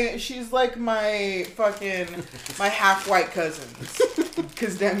my fucking my half white cousins.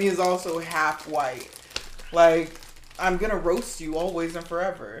 Because Demi is also half white. I'm gonna roast you always and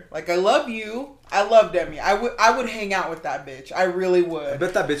forever. I love you. I love Demi. I would hang out with that bitch. I really would. I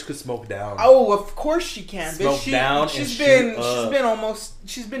bet that bitch could smoke down. Oh, of course she can. Smoke down. She's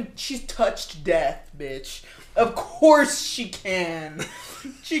touched death, bitch. Of course she can.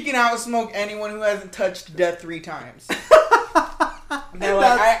 She can outsmoke anyone who hasn't touched death 3 times. They're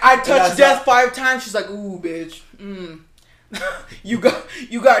like, I touched death 5 times. She's like, ooh, bitch. You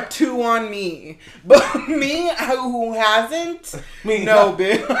got 2 on me, but me who hasn't? No,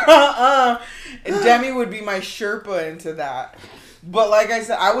 bitch. Demi would be my Sherpa into that. But like I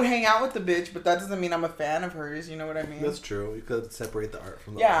said, I would hang out with the bitch, but that doesn't mean I'm a fan of hers. You know what I mean? That's true. You could separate the art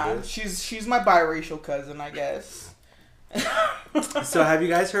from the artist. She's my biracial cousin, I guess. So have you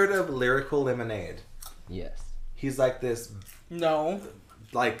guys heard of Lyrical Lemonade? Yes. He's this. No.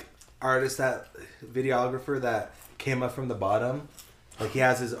 Artist, that videographer that came up from the bottom. He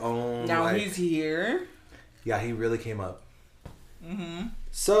has his own. Now he's here. Yeah, he really came up. Mm-hmm.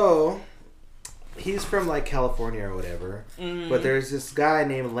 So he's from California or whatever. Mm-hmm. But there's this guy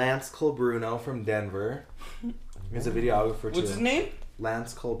named Lance Colbruno from Denver. He's a videographer too. What's his name?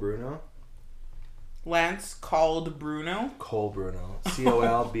 Lance Colbruno. Lance called Bruno. Colbruno.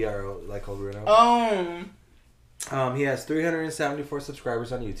 Colbro, like Colbruno. Oh. He has 374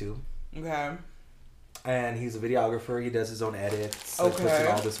 subscribers on YouTube. Okay. And he's a videographer. He does his own edits. Okay. Puts in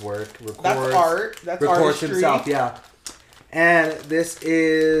all this work. That's art. That's records artistry. Himself, yeah. And this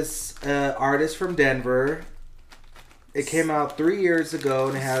is an artist from Denver. It came out 3 years ago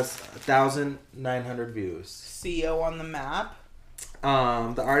and it has 1,900 views. CEO on the map.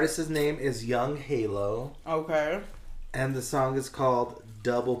 The artist's name is Young Halo. Okay. And the song is called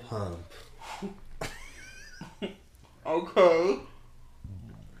Double Pump. Okay.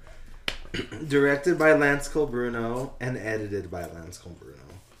 Directed by Lance Colbruno and edited by Lance Colbruno.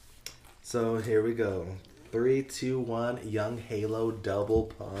 So here we go. 3, 2, 1. Young Halo Double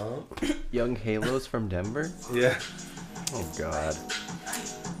Pump. Young Halo's from Denver? Yeah. Oh, God.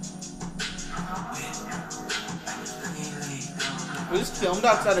 Was this filmed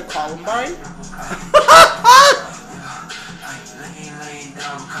outside of Columbine?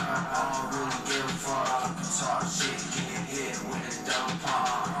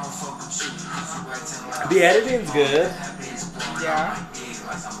 The editing's good. Yeah.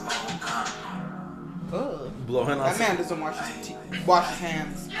 Ugh. Blowing on That man doesn't wash his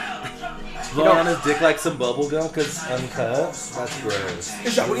hands. blowing on his dick like some bubble gum because uncut. That's gross.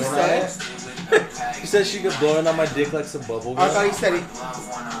 Is that what he said? He said she could blow on my dick like some bubble gum. I thought he said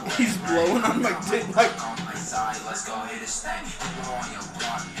he's blowing on my dick like.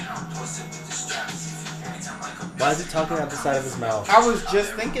 Why is he talking out the side of his mouth? I was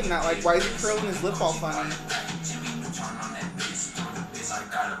just thinking that, like, why is he curling his lip all funny?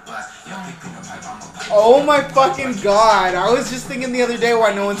 Oh my fucking god! I was just thinking the other day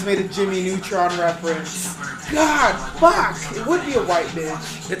why no one's made a Jimmy Neutron reference. God, fuck! It would be a white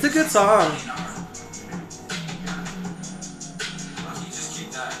bitch. It's a good song.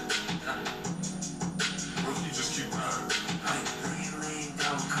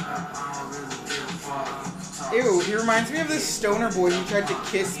 Ew, he reminds me of this stoner boy who tried to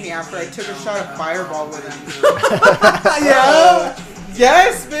kiss me after I took a shot of Fireball with him. Yeah.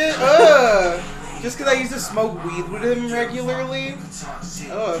 Yes, bitch. Just because I used to smoke weed with him regularly.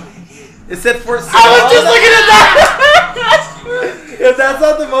 It said for sale. I was just looking at that. If that's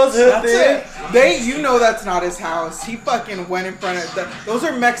not the most hood thing. You know that's not his house. He fucking went in front of those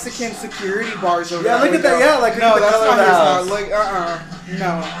are Mexican security bars over there. Yeah, look at that. Yeah, like no, look at that's the color not of the his house. house. Like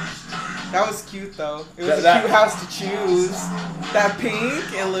no. That was cute though. It was That- a cute house to choose. That pink,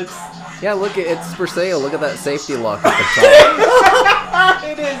 it looks. Yeah, look, it's for sale. Look at that safety lock at the top.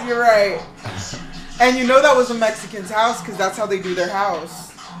 It is. You're right. And you know that was a Mexican's house because that's how they do their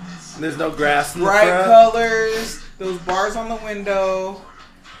house. There's no grass in the Bright front. colors, those bars on the window.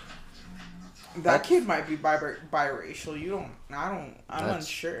 That kid might be biracial. I'm That's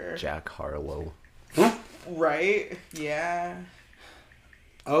unsure. Jack Harlow. Right? Yeah.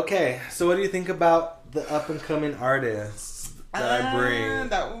 Okay, so what do you think about the up and coming artists that I bring?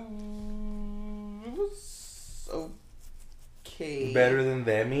 That was okay. Better than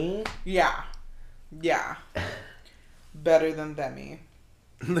Themy? Yeah. Yeah. Better than Themy.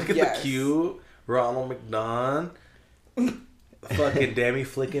 Look at the cute Ronald McDonald. Fucking Demi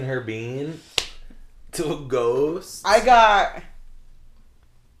flicking her bean to a ghost. I got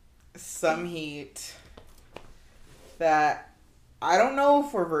some heat that I don't know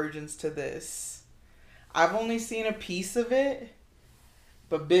if we're virgins to this. I've only seen a piece of it.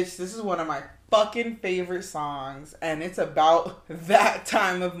 But bitch, this is one of my fucking favorite songs. And it's about that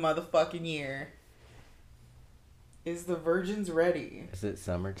time of motherfucking year. Is the Virgins Ready? Is it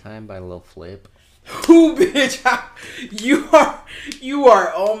Summertime by Lil Flip? Ooh, bitch. You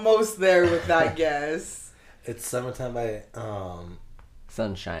are almost there with that guess. It's Summertime by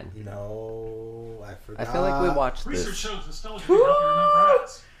Sunshine. No, I forgot. I feel like we watched Research this. shows nostalgia can help you remember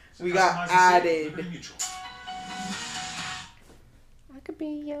ads. So We got customize the added. scene, mutual. I could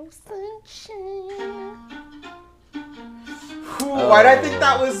be your sunshine. Ooh, why did I think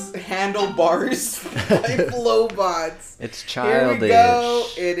that was Handlebars by Flowbots? It's Here we Childish. go.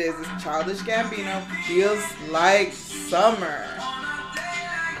 It is. It's Childish Gambino. Feels like summer.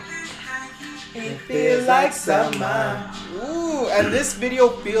 It feels like summer. Ooh, and this video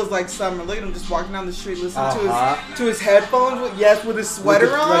feels like summer. Look at him just walking down the street, listening to his headphones. With his sweater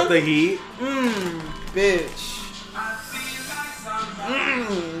with the, on. Like the heat. Bitch.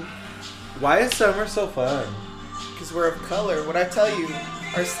 Why is summer so fun? Because we're of color. What I tell you,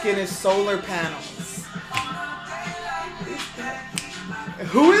 our skin is solar panels.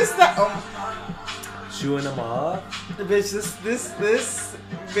 Who is that? Chewing them off. Bitch, this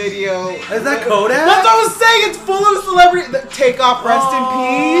video. Is that Kodak? That's what I was saying. It's full of celebrity. Take off, rest in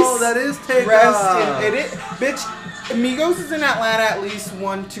peace. Oh, that is Take Rest Off. in it. Bitch, Amigos is in Atlanta at least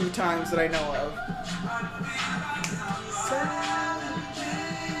 1-2 times that I know of.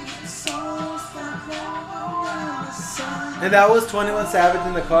 And that was 21 Savage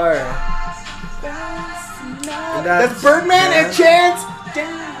in the car. That's Birdman and Chance.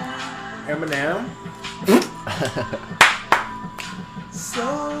 Eminem.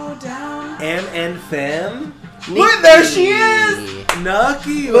 Slow down. And Femme. Look, there she is.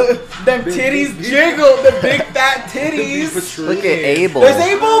 Nucky. Look, them titties jiggle. The big fat titties. Look at Abel. There's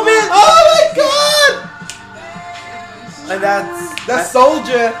Abel, man. Oh my god. And that's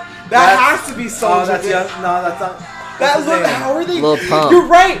Soldier. That has to be Soldier. Oh, that's young. No, that's not. That look. How are they? Lil Pump. You're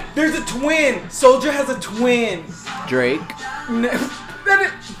right. There's a twin. Soldier has a twin. Drake.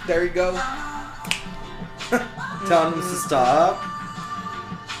 There you go. Telling him to stop.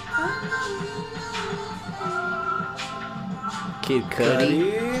 Kid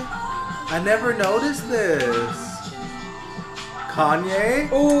Cudi. I never noticed this.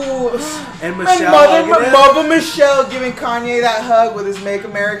 Kanye. Ooh. And Michelle. And Mother Michelle giving Kanye that hug with his "Make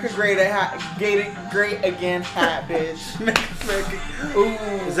America Great Again" hat, bitch. Ooh.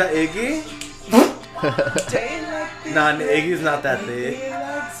 Is that Iggy? Nah, Iggy's not that big.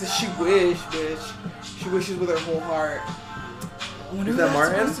 She wish, bitch. She wishes with her whole heart. Is that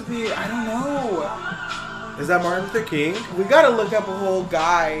Martin? Supposed to be? I don't know. Is that Martin Luther King? We gotta look up a whole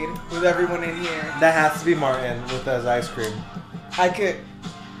guide with everyone in here. That has to be Martin with his ice cream. I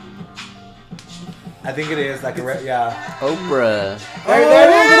think it is. Like yeah. Oprah. There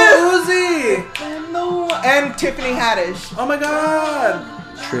it is. Uzi. And Tiffany Haddish. Oh my god.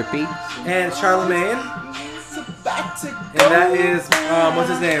 Trippy. And Charlemagne. And that is what's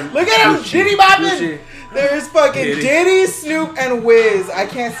his name? Look at him, Diddy bopping. Gucci. There's fucking Diddy, Snoop, and Wiz. I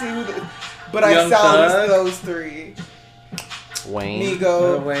can't see who, but I saw those three. Wayne.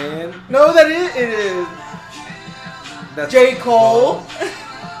 Migo. Wayne. No, it is. That's J. Cole.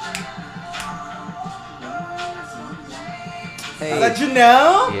 Hey. Is that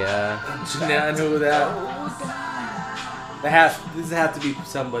Janelle? Yeah. Janelle, I know who that. This has to be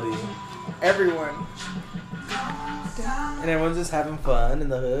somebody. Everyone. And everyone's just having fun in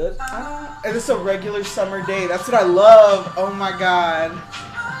the hood. And it's a regular summer day. That's what I love. Oh my god.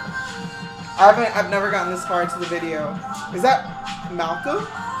 I've never gotten this far into the video. Is that Malcolm?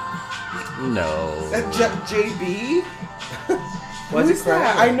 No. That JB? What's Who's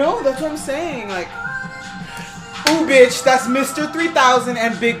that? I know, that's what I'm saying. Like, ooh, bitch, that's Mr. 3000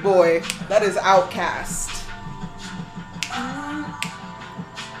 and Big Boy. That is Outkast.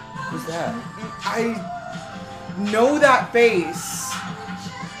 Who's that? I know that face.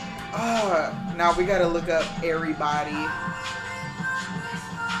 Now we gotta look up everybody.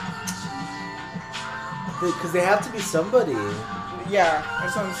 Because they have to be somebody. Yeah,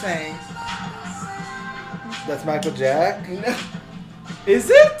 that's what I'm saying. That's Michael Jack? Is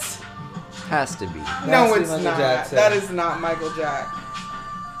it? Has to be. No, it's not. Jackson. That is not Michael Jack.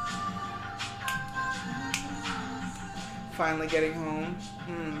 Finally getting home.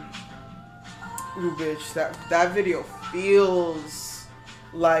 Ooh, bitch, that video feels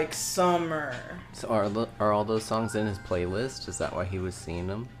like summer. So are all those songs in his playlist? Is that why he was seeing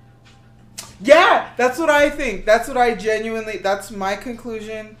them? Yeah, that's what I think. That's what I genuinely. That's my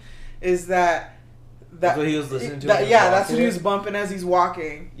conclusion. Is that's what he was listening to. That's what he was bumping as he's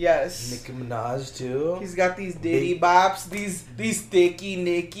walking. Yes. Nicki Minaj too. He's got these Diddy bops, these thicky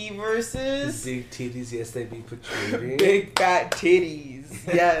Nicki verses. Big titties, yes they be protruding. Big fat titties,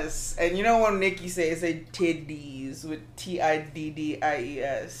 yes. And you know what Nicki say titties with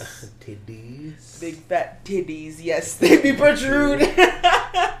TIDDIES. Titties. Big fat titties, yes they be protruding.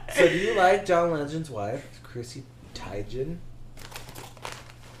 So do you like John Legend's wife, Chrissy Teigen?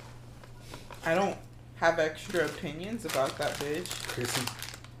 I don't have extra opinions about that bitch. Chrissy.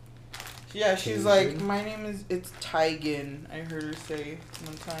 Yeah, she's like, my name is, it's Teigen. I heard her say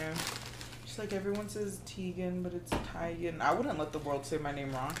one time. She's like, everyone says Tegan, but it's Teigen. I wouldn't let the world say my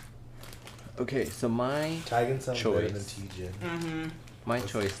name wrong. Okay, so my Teigen sounds better than choice. Mm-hmm. My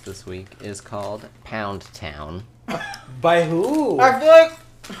choice this week is called Pound Town. By who? I feel like,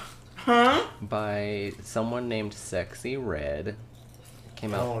 huh? By someone named Sexyy Red.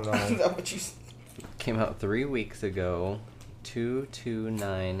 Came out. Oh no. Is that what you said? Came out 3 weeks ago.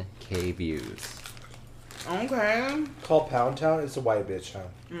 229K views. Okay. Called Pound Town? It's a white bitch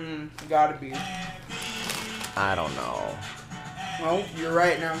town. Gotta be. I don't know. Oh, you're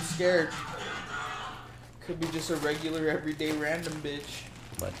right. Now I'm scared. Could be just a regular, everyday, random bitch.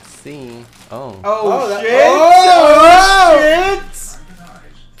 Let's see. Oh. Oh, shit! Oh, shit!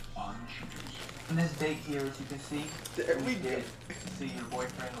 In this date here, as you can see, There we go. see your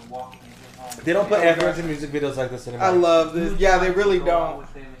boyfriend walking in his home. They don't put efforts in music videos like this anymore. I love this. Yeah, they really Go out don't.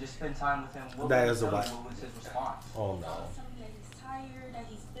 with him and just spend time with him. What That would is you a tell lot. him? What was his response? Oh no. Tell him that he's tired, that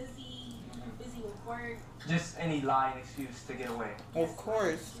he's busy with work. Just any lying excuse to get away. Of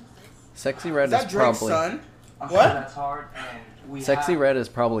course. Sexyy Red Is that is Drake's probably. son? I'm What? sure that's hard, and we Sexy have Red is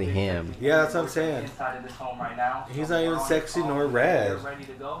probably him. Yeah, that's what I'm saying. inside of this home right now. He's So not even we're on sexy the phone, nor red. you're ready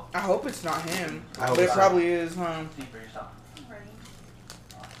to go. I hope it's not him. I hope But it it's probably is, huh? See for yourself. Ready?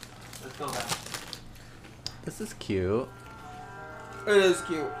 Let's go then. This is cute. It is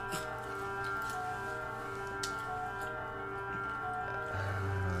cute.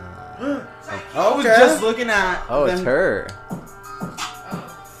 I was just looking at Oh, them. it's her.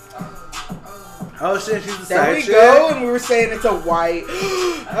 Oh shit, she's the There side we chick. go, and we were saying it's a white.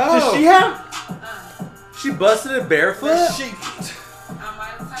 Does she have? She busted it barefoot? She, I'm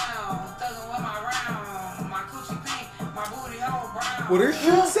out of town, thugging with my round. My coochie pink, my booty hole brown. what her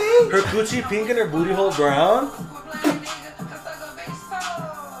shirt say? Her coochie pink and her booty hole brown? Quit playing, nigga, 'cause suck a bitch so.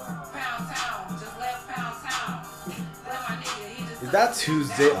 Pound town, just left pound town. Let my nigga, he just Is that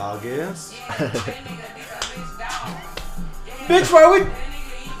Tuesday, August? yeah, that nigga dick a bitch down. Yeah, Bitch, why would that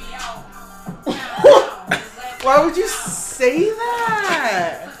nigga eat me out. Pound town, just left why would you say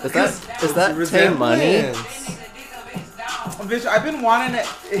that? Is that Tay Money? Bitch, I've been wanting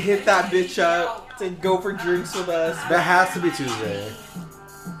to hit that bitch up to go for drinks with us. That has to be Tuesday.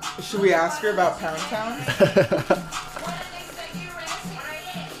 Should we ask her about Pound Town?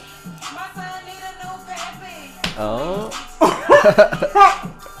 Oh,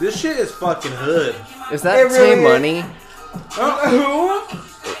 This shit is fucking hood. is that It Tay really is. Money? Who?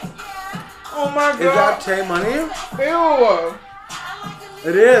 Oh my god. Is that Tay Money? Ew.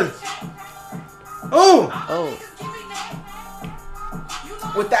 It is. Oh! Oh,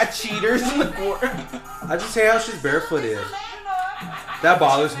 With that cheaters in the corner. I just hate how she's barefooted. That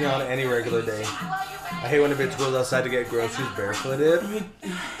bothers me on any regular day. I hate when a bitch goes outside to get groceries barefooted.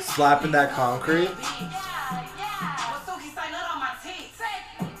 Slapping that concrete.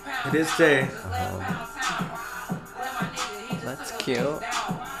 It is Tay. that's cute.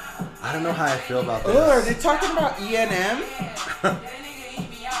 I don't know how I feel about Oh, are this. they talking about ENM?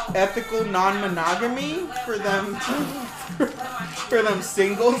 Ethical non-monogamy for them for them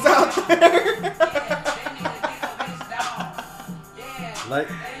singles out there? Like,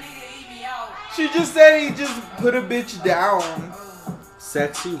 She just said he just put a bitch down.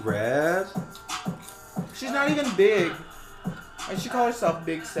 Sexy Red? She's not even big. And she called herself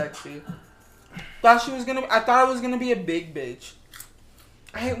Big Sexy. I thought it was gonna be a big bitch.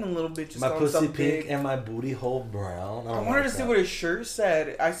 I hate when little bitches My call pussy themselves pink big. and my booty hole brown. I wanted to see what his shirt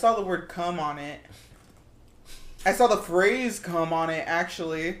said. I saw the word "cum" on it. I saw the phrase "cum" on it,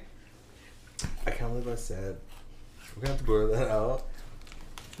 actually. I can't believe I said. We're gonna have to blur that out.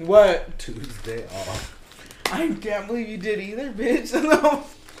 What? Tuesday off. I can't believe you did either, bitch. No.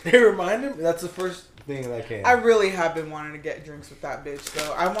 It reminded me. That's the first thing that came. I really have been wanting to get drinks with that bitch,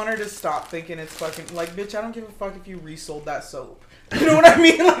 though. I want her to stop thinking it's fucking... Like, bitch, I don't give a fuck if you resold that soap. You know what I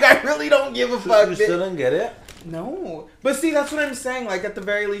mean? Like, I really don't give a fuck, You bitch. still didn't get it? No. But see, that's what I'm saying. Like, at the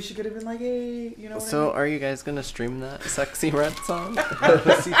very least, she could have been like, hey, you know what I So, mean? are you guys gonna stream that Sexy Red song?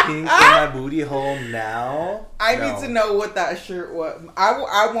 Pussy pink in my booty hole now? I No. need to know what that shirt was.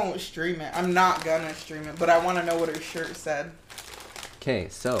 I won't stream it. I'm not gonna stream it, but I want to know what her shirt said. Okay,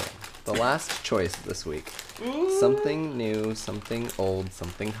 so the last choice this week. Ooh. Something new, something old,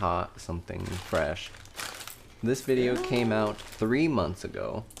 something hot, something fresh. This video came out 3 months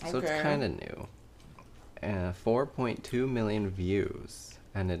ago, so Okay. it's kind of new. 4.2 million views,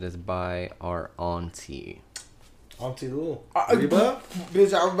 and it is by our auntie. Auntie who? Uh, Reba?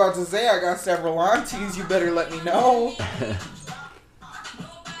 Bitch, I was about to say I got several aunties. You better let me know.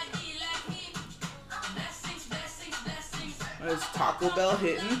 There's Taco Bell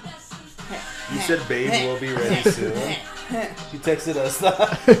hitting. You said babe will be ready soon. She texted us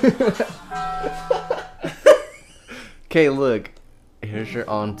that. Okay, look. Here's your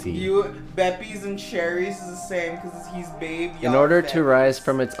auntie. You, Beppy's and Sherry's is the same because he's babe. In order to rise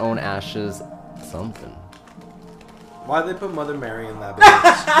from its own ashes, something. Why'd they put Mother Mary in that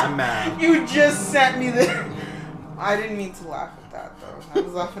bitch? I'm mad. You just sent me the... I didn't mean to laugh at that, though. I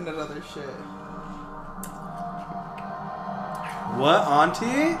was laughing at other shit. What,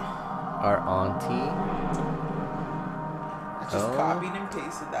 Auntie? Our auntie. I just Oh. copied and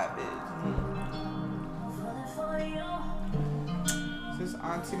pasted that bitch. Is this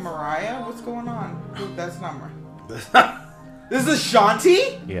Auntie Mariah? What's going on? Dude, that's not Mariah. This is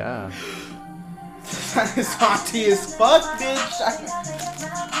Ashanti? Yeah. This Auntie is fuck,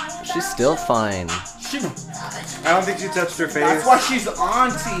 bitch. She's still fine. I don't think she touched her face. That's why she's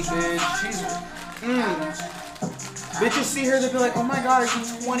Auntie, bitch. She's... Bitches see her, they'll be like, oh my god, are you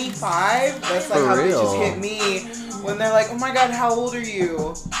 25? That's like For how real. bitches hit me when they're like, oh my god, how old are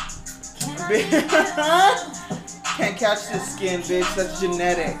you? Can't catch the skin, bitch. That's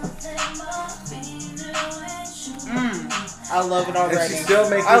genetic. I love it already. And she still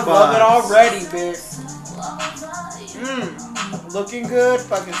makes I me love it box. already, bitch. Looking good,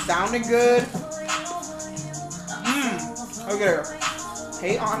 fucking sounding good. Look at her.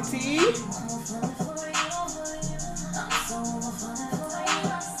 Hey, auntie.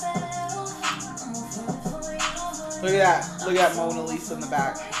 Look at that. Look at Mona Lisa in the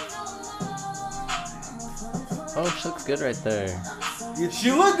back. Oh, she looks good right there.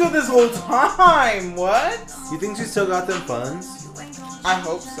 She looked good this whole time. What? You think she still got them funds? I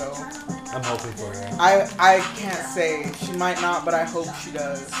hope so. I'm hoping for her. I can't say. She might not, but I hope she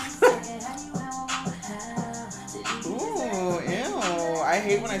does. Ooh, ew. I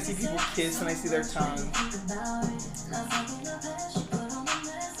hate when I see people kiss and I see their tongue.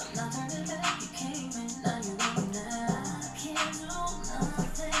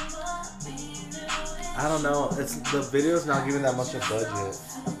 I don't know. It's the video's not giving that much of budget.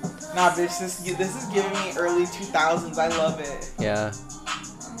 Nah, bitch. This is giving me early 2000s. I love it. Yeah.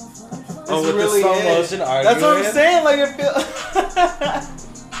 Oh, with really the slow is. motion arguing? That's what I'm saying. Like it feels.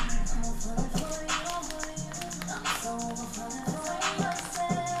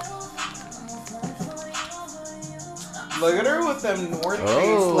 Look at her with them North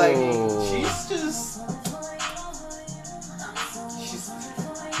Face leggings. She's just.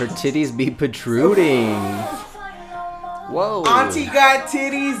 Her titties be protruding. Whoa. Auntie got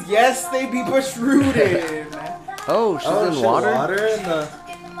titties. Yes, they be protruding. Oh, she's in water? Water in the...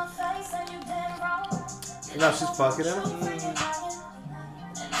 No, she's fucking him.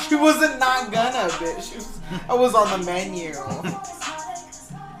 She wasn't not gonna, bitch. I was on the menu.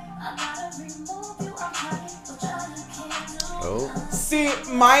 Oh. See,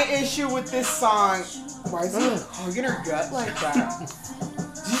 my issue with this song, why is he hugging her gut like that?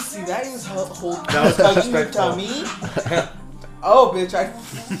 Did you see that? He was hugging her tummy. Oh, bitch! I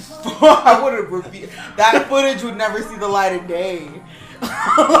would have revealed that footage would never see the light of day.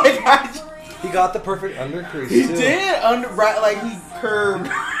 He got the perfect undercrease. He too. did like he curved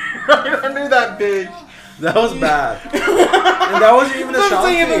right under that bitch. That was bad. And that wasn't even Ashanti. I'm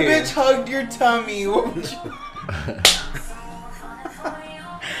saying if a bitch hugged your tummy, what would you?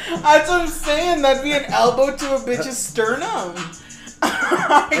 That's what I'm saying. That'd be an elbow to a bitch's sternum.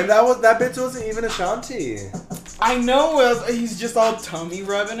 And that bitch wasn't even Ashanti. I know he's just all tummy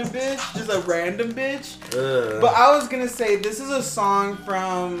rubbing a bitch, just a random bitch. Ugh. But I was gonna say this is a song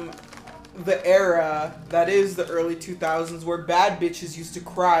from the era that is the early 2000s where bad bitches used to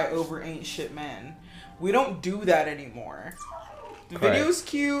cry over ain't shit men. We don't do that anymore. The video's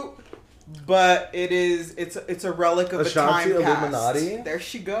cute, but it's a relic of Ashanti a time past. Illuminati? There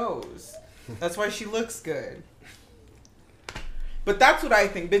she goes. That's why she looks good. But that's what I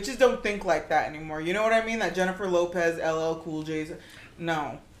think. Bitches don't think like that anymore. You know what I mean? That Jennifer Lopez, LL Cool J's.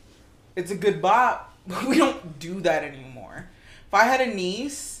 No. It's a good bop, but we don't do that anymore. If I had a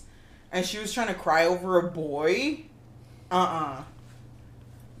niece and she was trying to cry over a boy, no.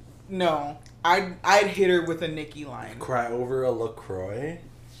 I'd hit her with a Nicki line. Cry over a LaCroix?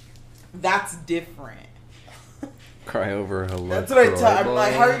 That's different. Cry over a LaCroix. That's what I tell. I'm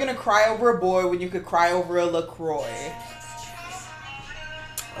like, how are you gonna cry over a boy when you could cry over a LaCroix?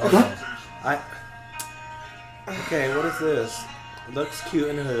 Okay, what is this? Looks cute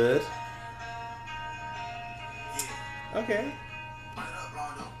in the hood. Okay.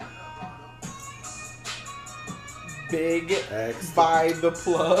 Big X by the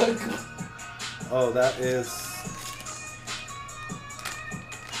plug. Oh, that is.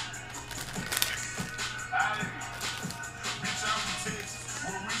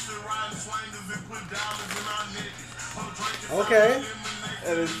 Okay.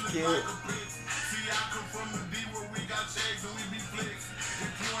 That is cute.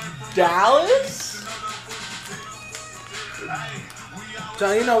 Dallas?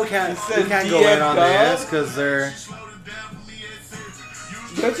 John, you know we can't go in on this because they're.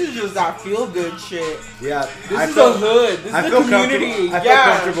 This is just that feel good shit. Yeah, This is a hood. This is a community. I feel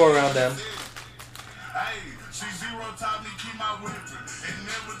comfortable around them.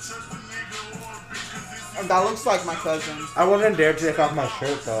 That looks like my cousin. I wouldn't dare to take off my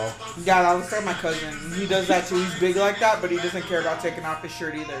shirt though. Yeah, that looks like my cousin. He does that too. He's big like that, but he doesn't care about taking off his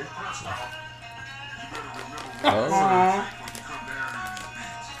shirt either.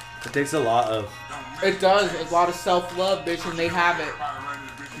 It takes a lot of. It does. A lot of self-love, bitch, and they have it.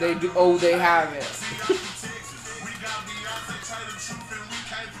 They do. Oh, they have it.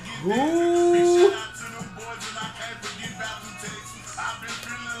 Who?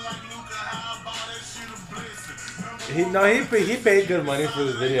 He paid good money for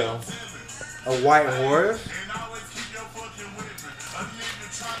the video. A white horse.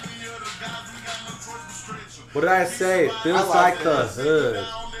 What did I say? Feels I like like the this. hood.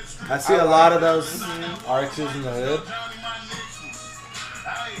 I see I a like lot of it. those arches in the hood.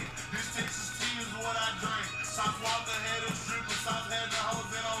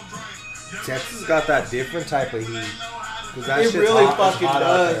 Texas got that different type of heat. 'Cause that It shit's really hot- it's fucking hot out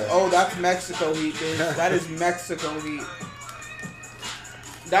does. there. Oh, that's Mexico heat, bitch. That is Mexico heat.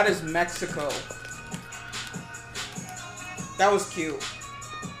 That is Mexico. That was cute.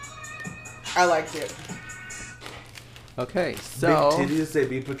 I liked it. Okay, so Big titties, they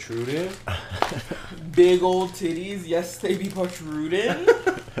be protruding. Big old titties, yes, they be protruding.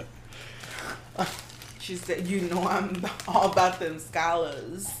 She said, "You know I'm all about them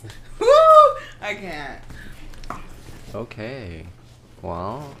scholars." Woo! I can't. okay.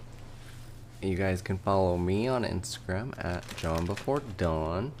 Well, you guys can follow me on Instagram at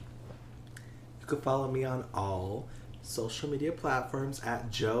JohnBeforeDawn. You can follow me on all social media platforms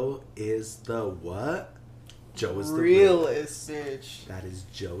at Joe is the what? Joe is the Realist, bitch. That is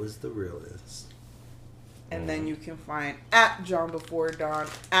Joe is the realist. And then you can find at John Before Dawn,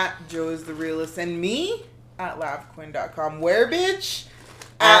 at Joe is the Realist, and me at lavquinn.com. Where, bitch?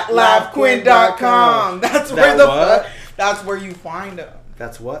 At lavquinn.com. That's where That what? That's where you find them.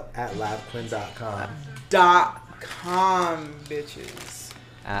 That's what? At lavquinn.com. .com, bitches.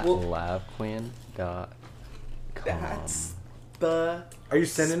 At Well- lavquinn.com. That's the Are you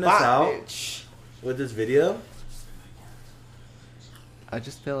sending spot, us out bitch. with this video? I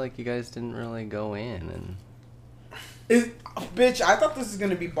just feel like you guys didn't really go in and Bitch, I thought this was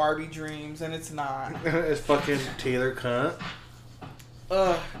gonna be Barbie Dreams, and it's not. It's fucking Taylor cunt.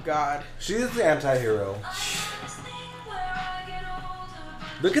 Ugh, God. She is the anti-hero.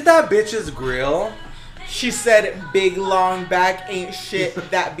 Look at that bitch's grill. She said, "Big long back ain't shit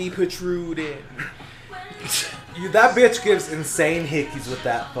that be protruding." That bitch gives insane hickeys with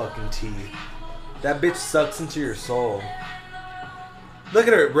that fucking teeth. That bitch sucks into your soul. Look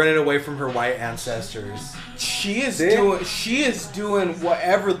at her running away from her white ancestors. She is See? doing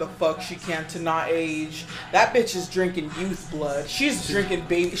whatever the fuck she can to not age. That bitch is drinking youth blood. She's drinking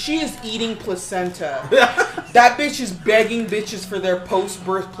baby. She is eating placenta. That bitch is begging bitches for their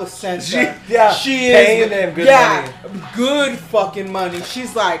post-birth placenta. She is paying them good money. Good fucking money.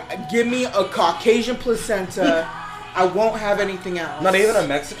 She's like, give me a Caucasian placenta. I won't have anything else. Not even a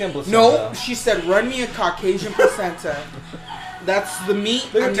Mexican placenta. No, she said, run me a Caucasian placenta. That's the meat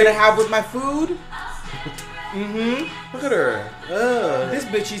I'm gonna have with my food. Mm-hmm. Look at her. Ugh. This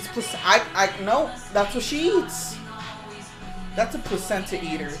bitch eats placenta. I no, that's what she eats. That's a placenta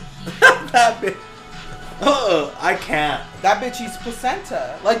eater. That bitch. I can't. That bitch eats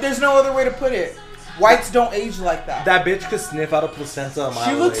placenta. Like, there's no other way to put it. Whites don't age like that. That bitch could sniff out a placenta a mile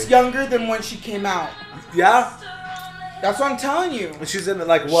She looks away. younger than when she came out. Yeah. That's what I'm telling you. And she's in it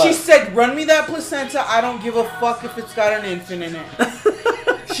like what? She said, run me that placenta. I don't give a fuck if it's got an infant in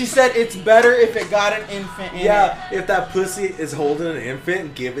it. She said it's better if it got an infant in it. Yeah, if that pussy is holding an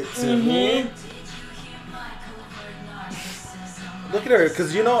infant, give it to me. Look at her,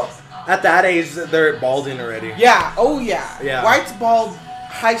 because you know, at that age, they're balding already. Yeah, oh yeah. Yeah. Whites bald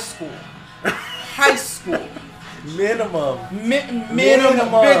high school. High school. Minimum. Minimum.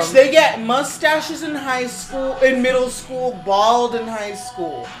 Bitch, they get mustaches in high school, in middle school, bald in high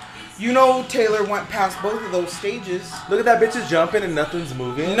school. You know Taylor went past both of those stages. Look at that bitch is jumping and nothing's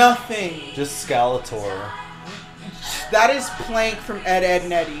moving. Nothing. Just Skeletor. That is Plank from Ed,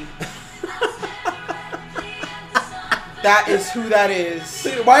 Nettie. That is who that is.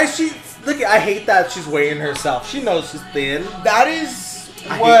 Why is she... Look, I hate that she's weighing herself. She knows she's thin. That is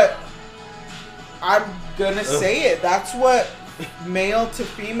what... I'm gonna say it. That's what male to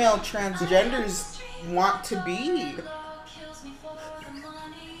female transgenders want to be.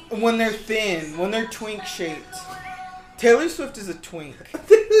 When they're thin, when they're twink shaped. Taylor Swift is a twink.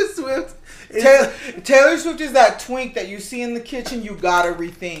 Taylor Swift. Taylor Swift is that twink that you see in the kitchen. You gotta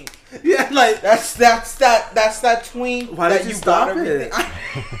rethink. Yeah, like that's that twink. Why that did you gotta stop it?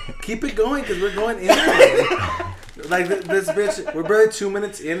 rethink. Keep it going, because we're going in there. Like this bitch, we're barely 2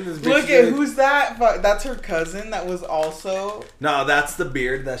 minutes in. This bitch. Look at who's that? That's her cousin. That was also. No, that's the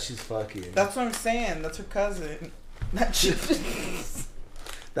beard that she's fucking. That's what I'm saying. That's her cousin.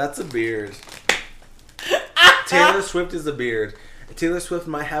 That's a beard. Taylor Swift is a beard. Taylor Swift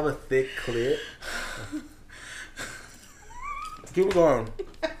might have a thick clit. Keep it going.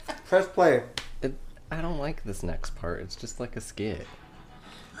 Press play. I don't like this next part. It's just like a skit.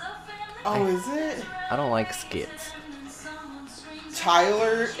 Oh, is it? I don't like skits.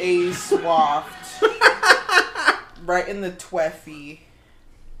 Tyler A. Swaft. Right in the tweffy.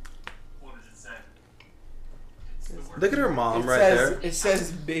 What does it say? Look at her mom right there. It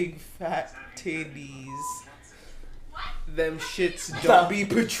says big fat titties. them shits don't be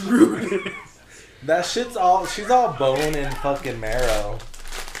protruding. That shit's all. She's all bone and fucking marrow.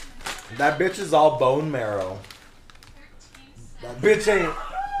 That bitch is all bone marrow. That bitch ain't.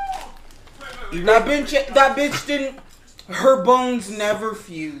 That bitch didn't. Her bones never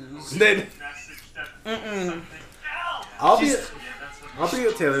fused. Mm-mm. I'll be a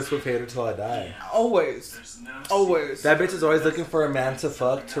Taylor Swift hater till I die. Always. That bitch is always looking for a man to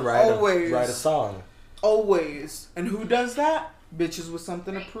fuck to write a song. Always. And who does that? Bitches with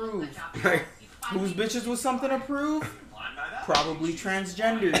something to prove. Who's bitches with something to prove? Probably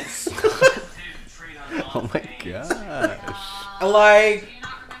transgenders. Oh my gosh. Like,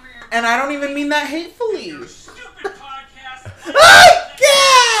 and I don't even mean that hatefully.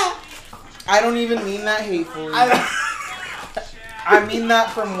 I don't even mean that hatefully. I mean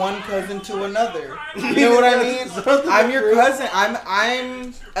that from one cousin to another. You know what I mean? I'm your cousin. I'm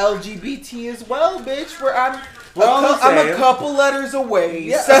LGBT as well, bitch. Where I'm a couple letters away.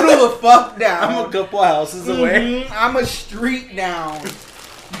 Yeah. Settle the fuck down. I'm a couple houses away. I'm a street down.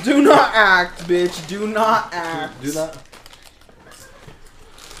 Do not act, bitch. Do not act. Do not.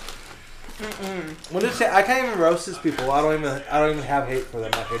 I can't even roast these people. I don't even have hate for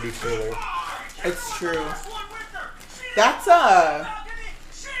them like I do Taylor. It's true. That's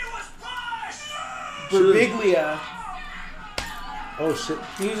Berbiglia. Oh shit.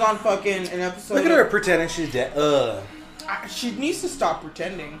 He was on fucking an episode. Look at her pretending she's dead. She needs to stop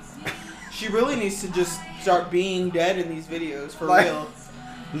pretending. She really needs to just start being dead in these videos for real.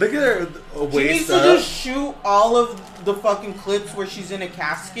 Look at her waist. She needs to just shoot all of the fucking clips where she's in a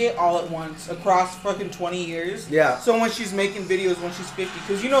casket all at once across fucking 20 years. Yeah. So when she's making videos when she's 50,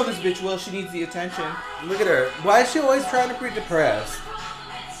 because you know this bitch will, she needs the attention. Look at her. Why is she always trying to be depressed?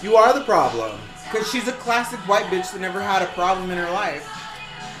 You are the problem. Because she's a classic white bitch that never had a problem in her life.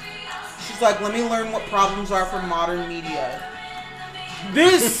 She's like, let me learn what problems are from modern media.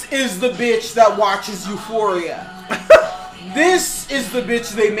 This is the bitch that watches Euphoria. This is the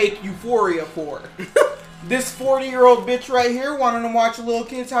bitch they make Euphoria for. This 40-year-old bitch right here wanting to watch little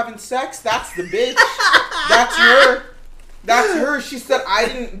kids having sex, that's the bitch. That's her. That's her. She said, I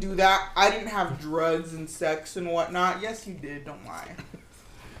didn't do that. I didn't have drugs and sex and whatnot. Yes, you did. Don't lie.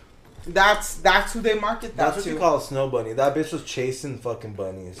 That's who they market that to. That's what you call a snow bunny. That bitch was chasing fucking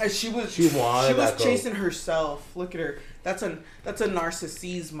bunnies. And she was chasing herself. Look at her. That's a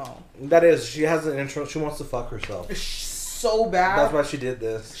narcissismo. That is. She has an intro. She wants to fuck herself. So bad. That's why she did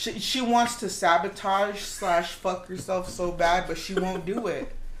this. She wants to sabotage / fuck herself so bad, but she won't do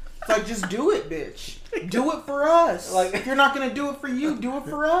it. It's like, just do it, bitch. Do it for us. Like, if you're not gonna do it for you, do it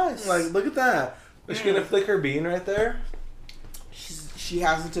for us. Like, look at that. Is she gonna flick her bean right there? She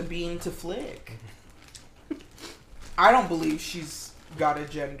hasn't a bean to flick. I don't believe she's got a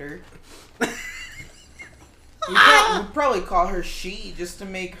gender. We'd probably call her she just to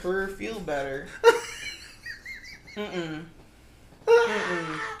make her feel better. Mm-mm.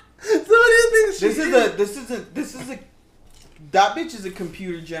 Mm-mm. So what do you think This is a that bitch is a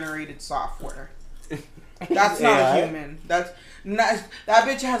computer generated software. That's not a human. That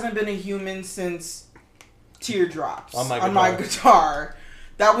bitch hasn't been a human since Teardrops on my guitar.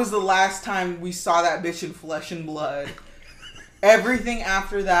 That was the last time we saw that bitch in flesh and blood. Everything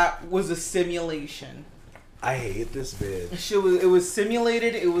after that was a simulation. I hate this bitch. It was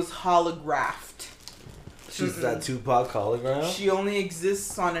simulated. It was holographed. She's that Tupac hologram. She only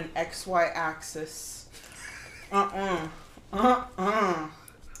exists on an XY axis.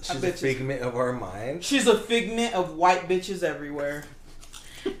 She's a figment of our mind. She's a figment of white bitches everywhere.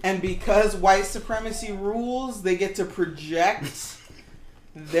 And because white supremacy rules, they get to project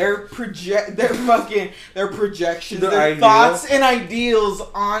their projections, their thoughts and ideals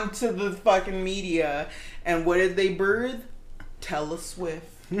onto the fucking media. And what did they birth? Taylor Swift.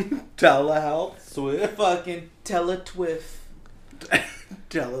 Telehealth Swift. Fucking Teletwiff.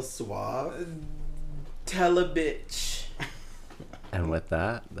 Teleswab. Telebitch. And with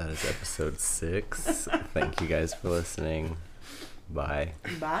that is episode 6. Thank you guys for listening. Bye.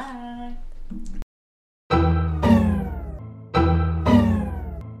 Bye.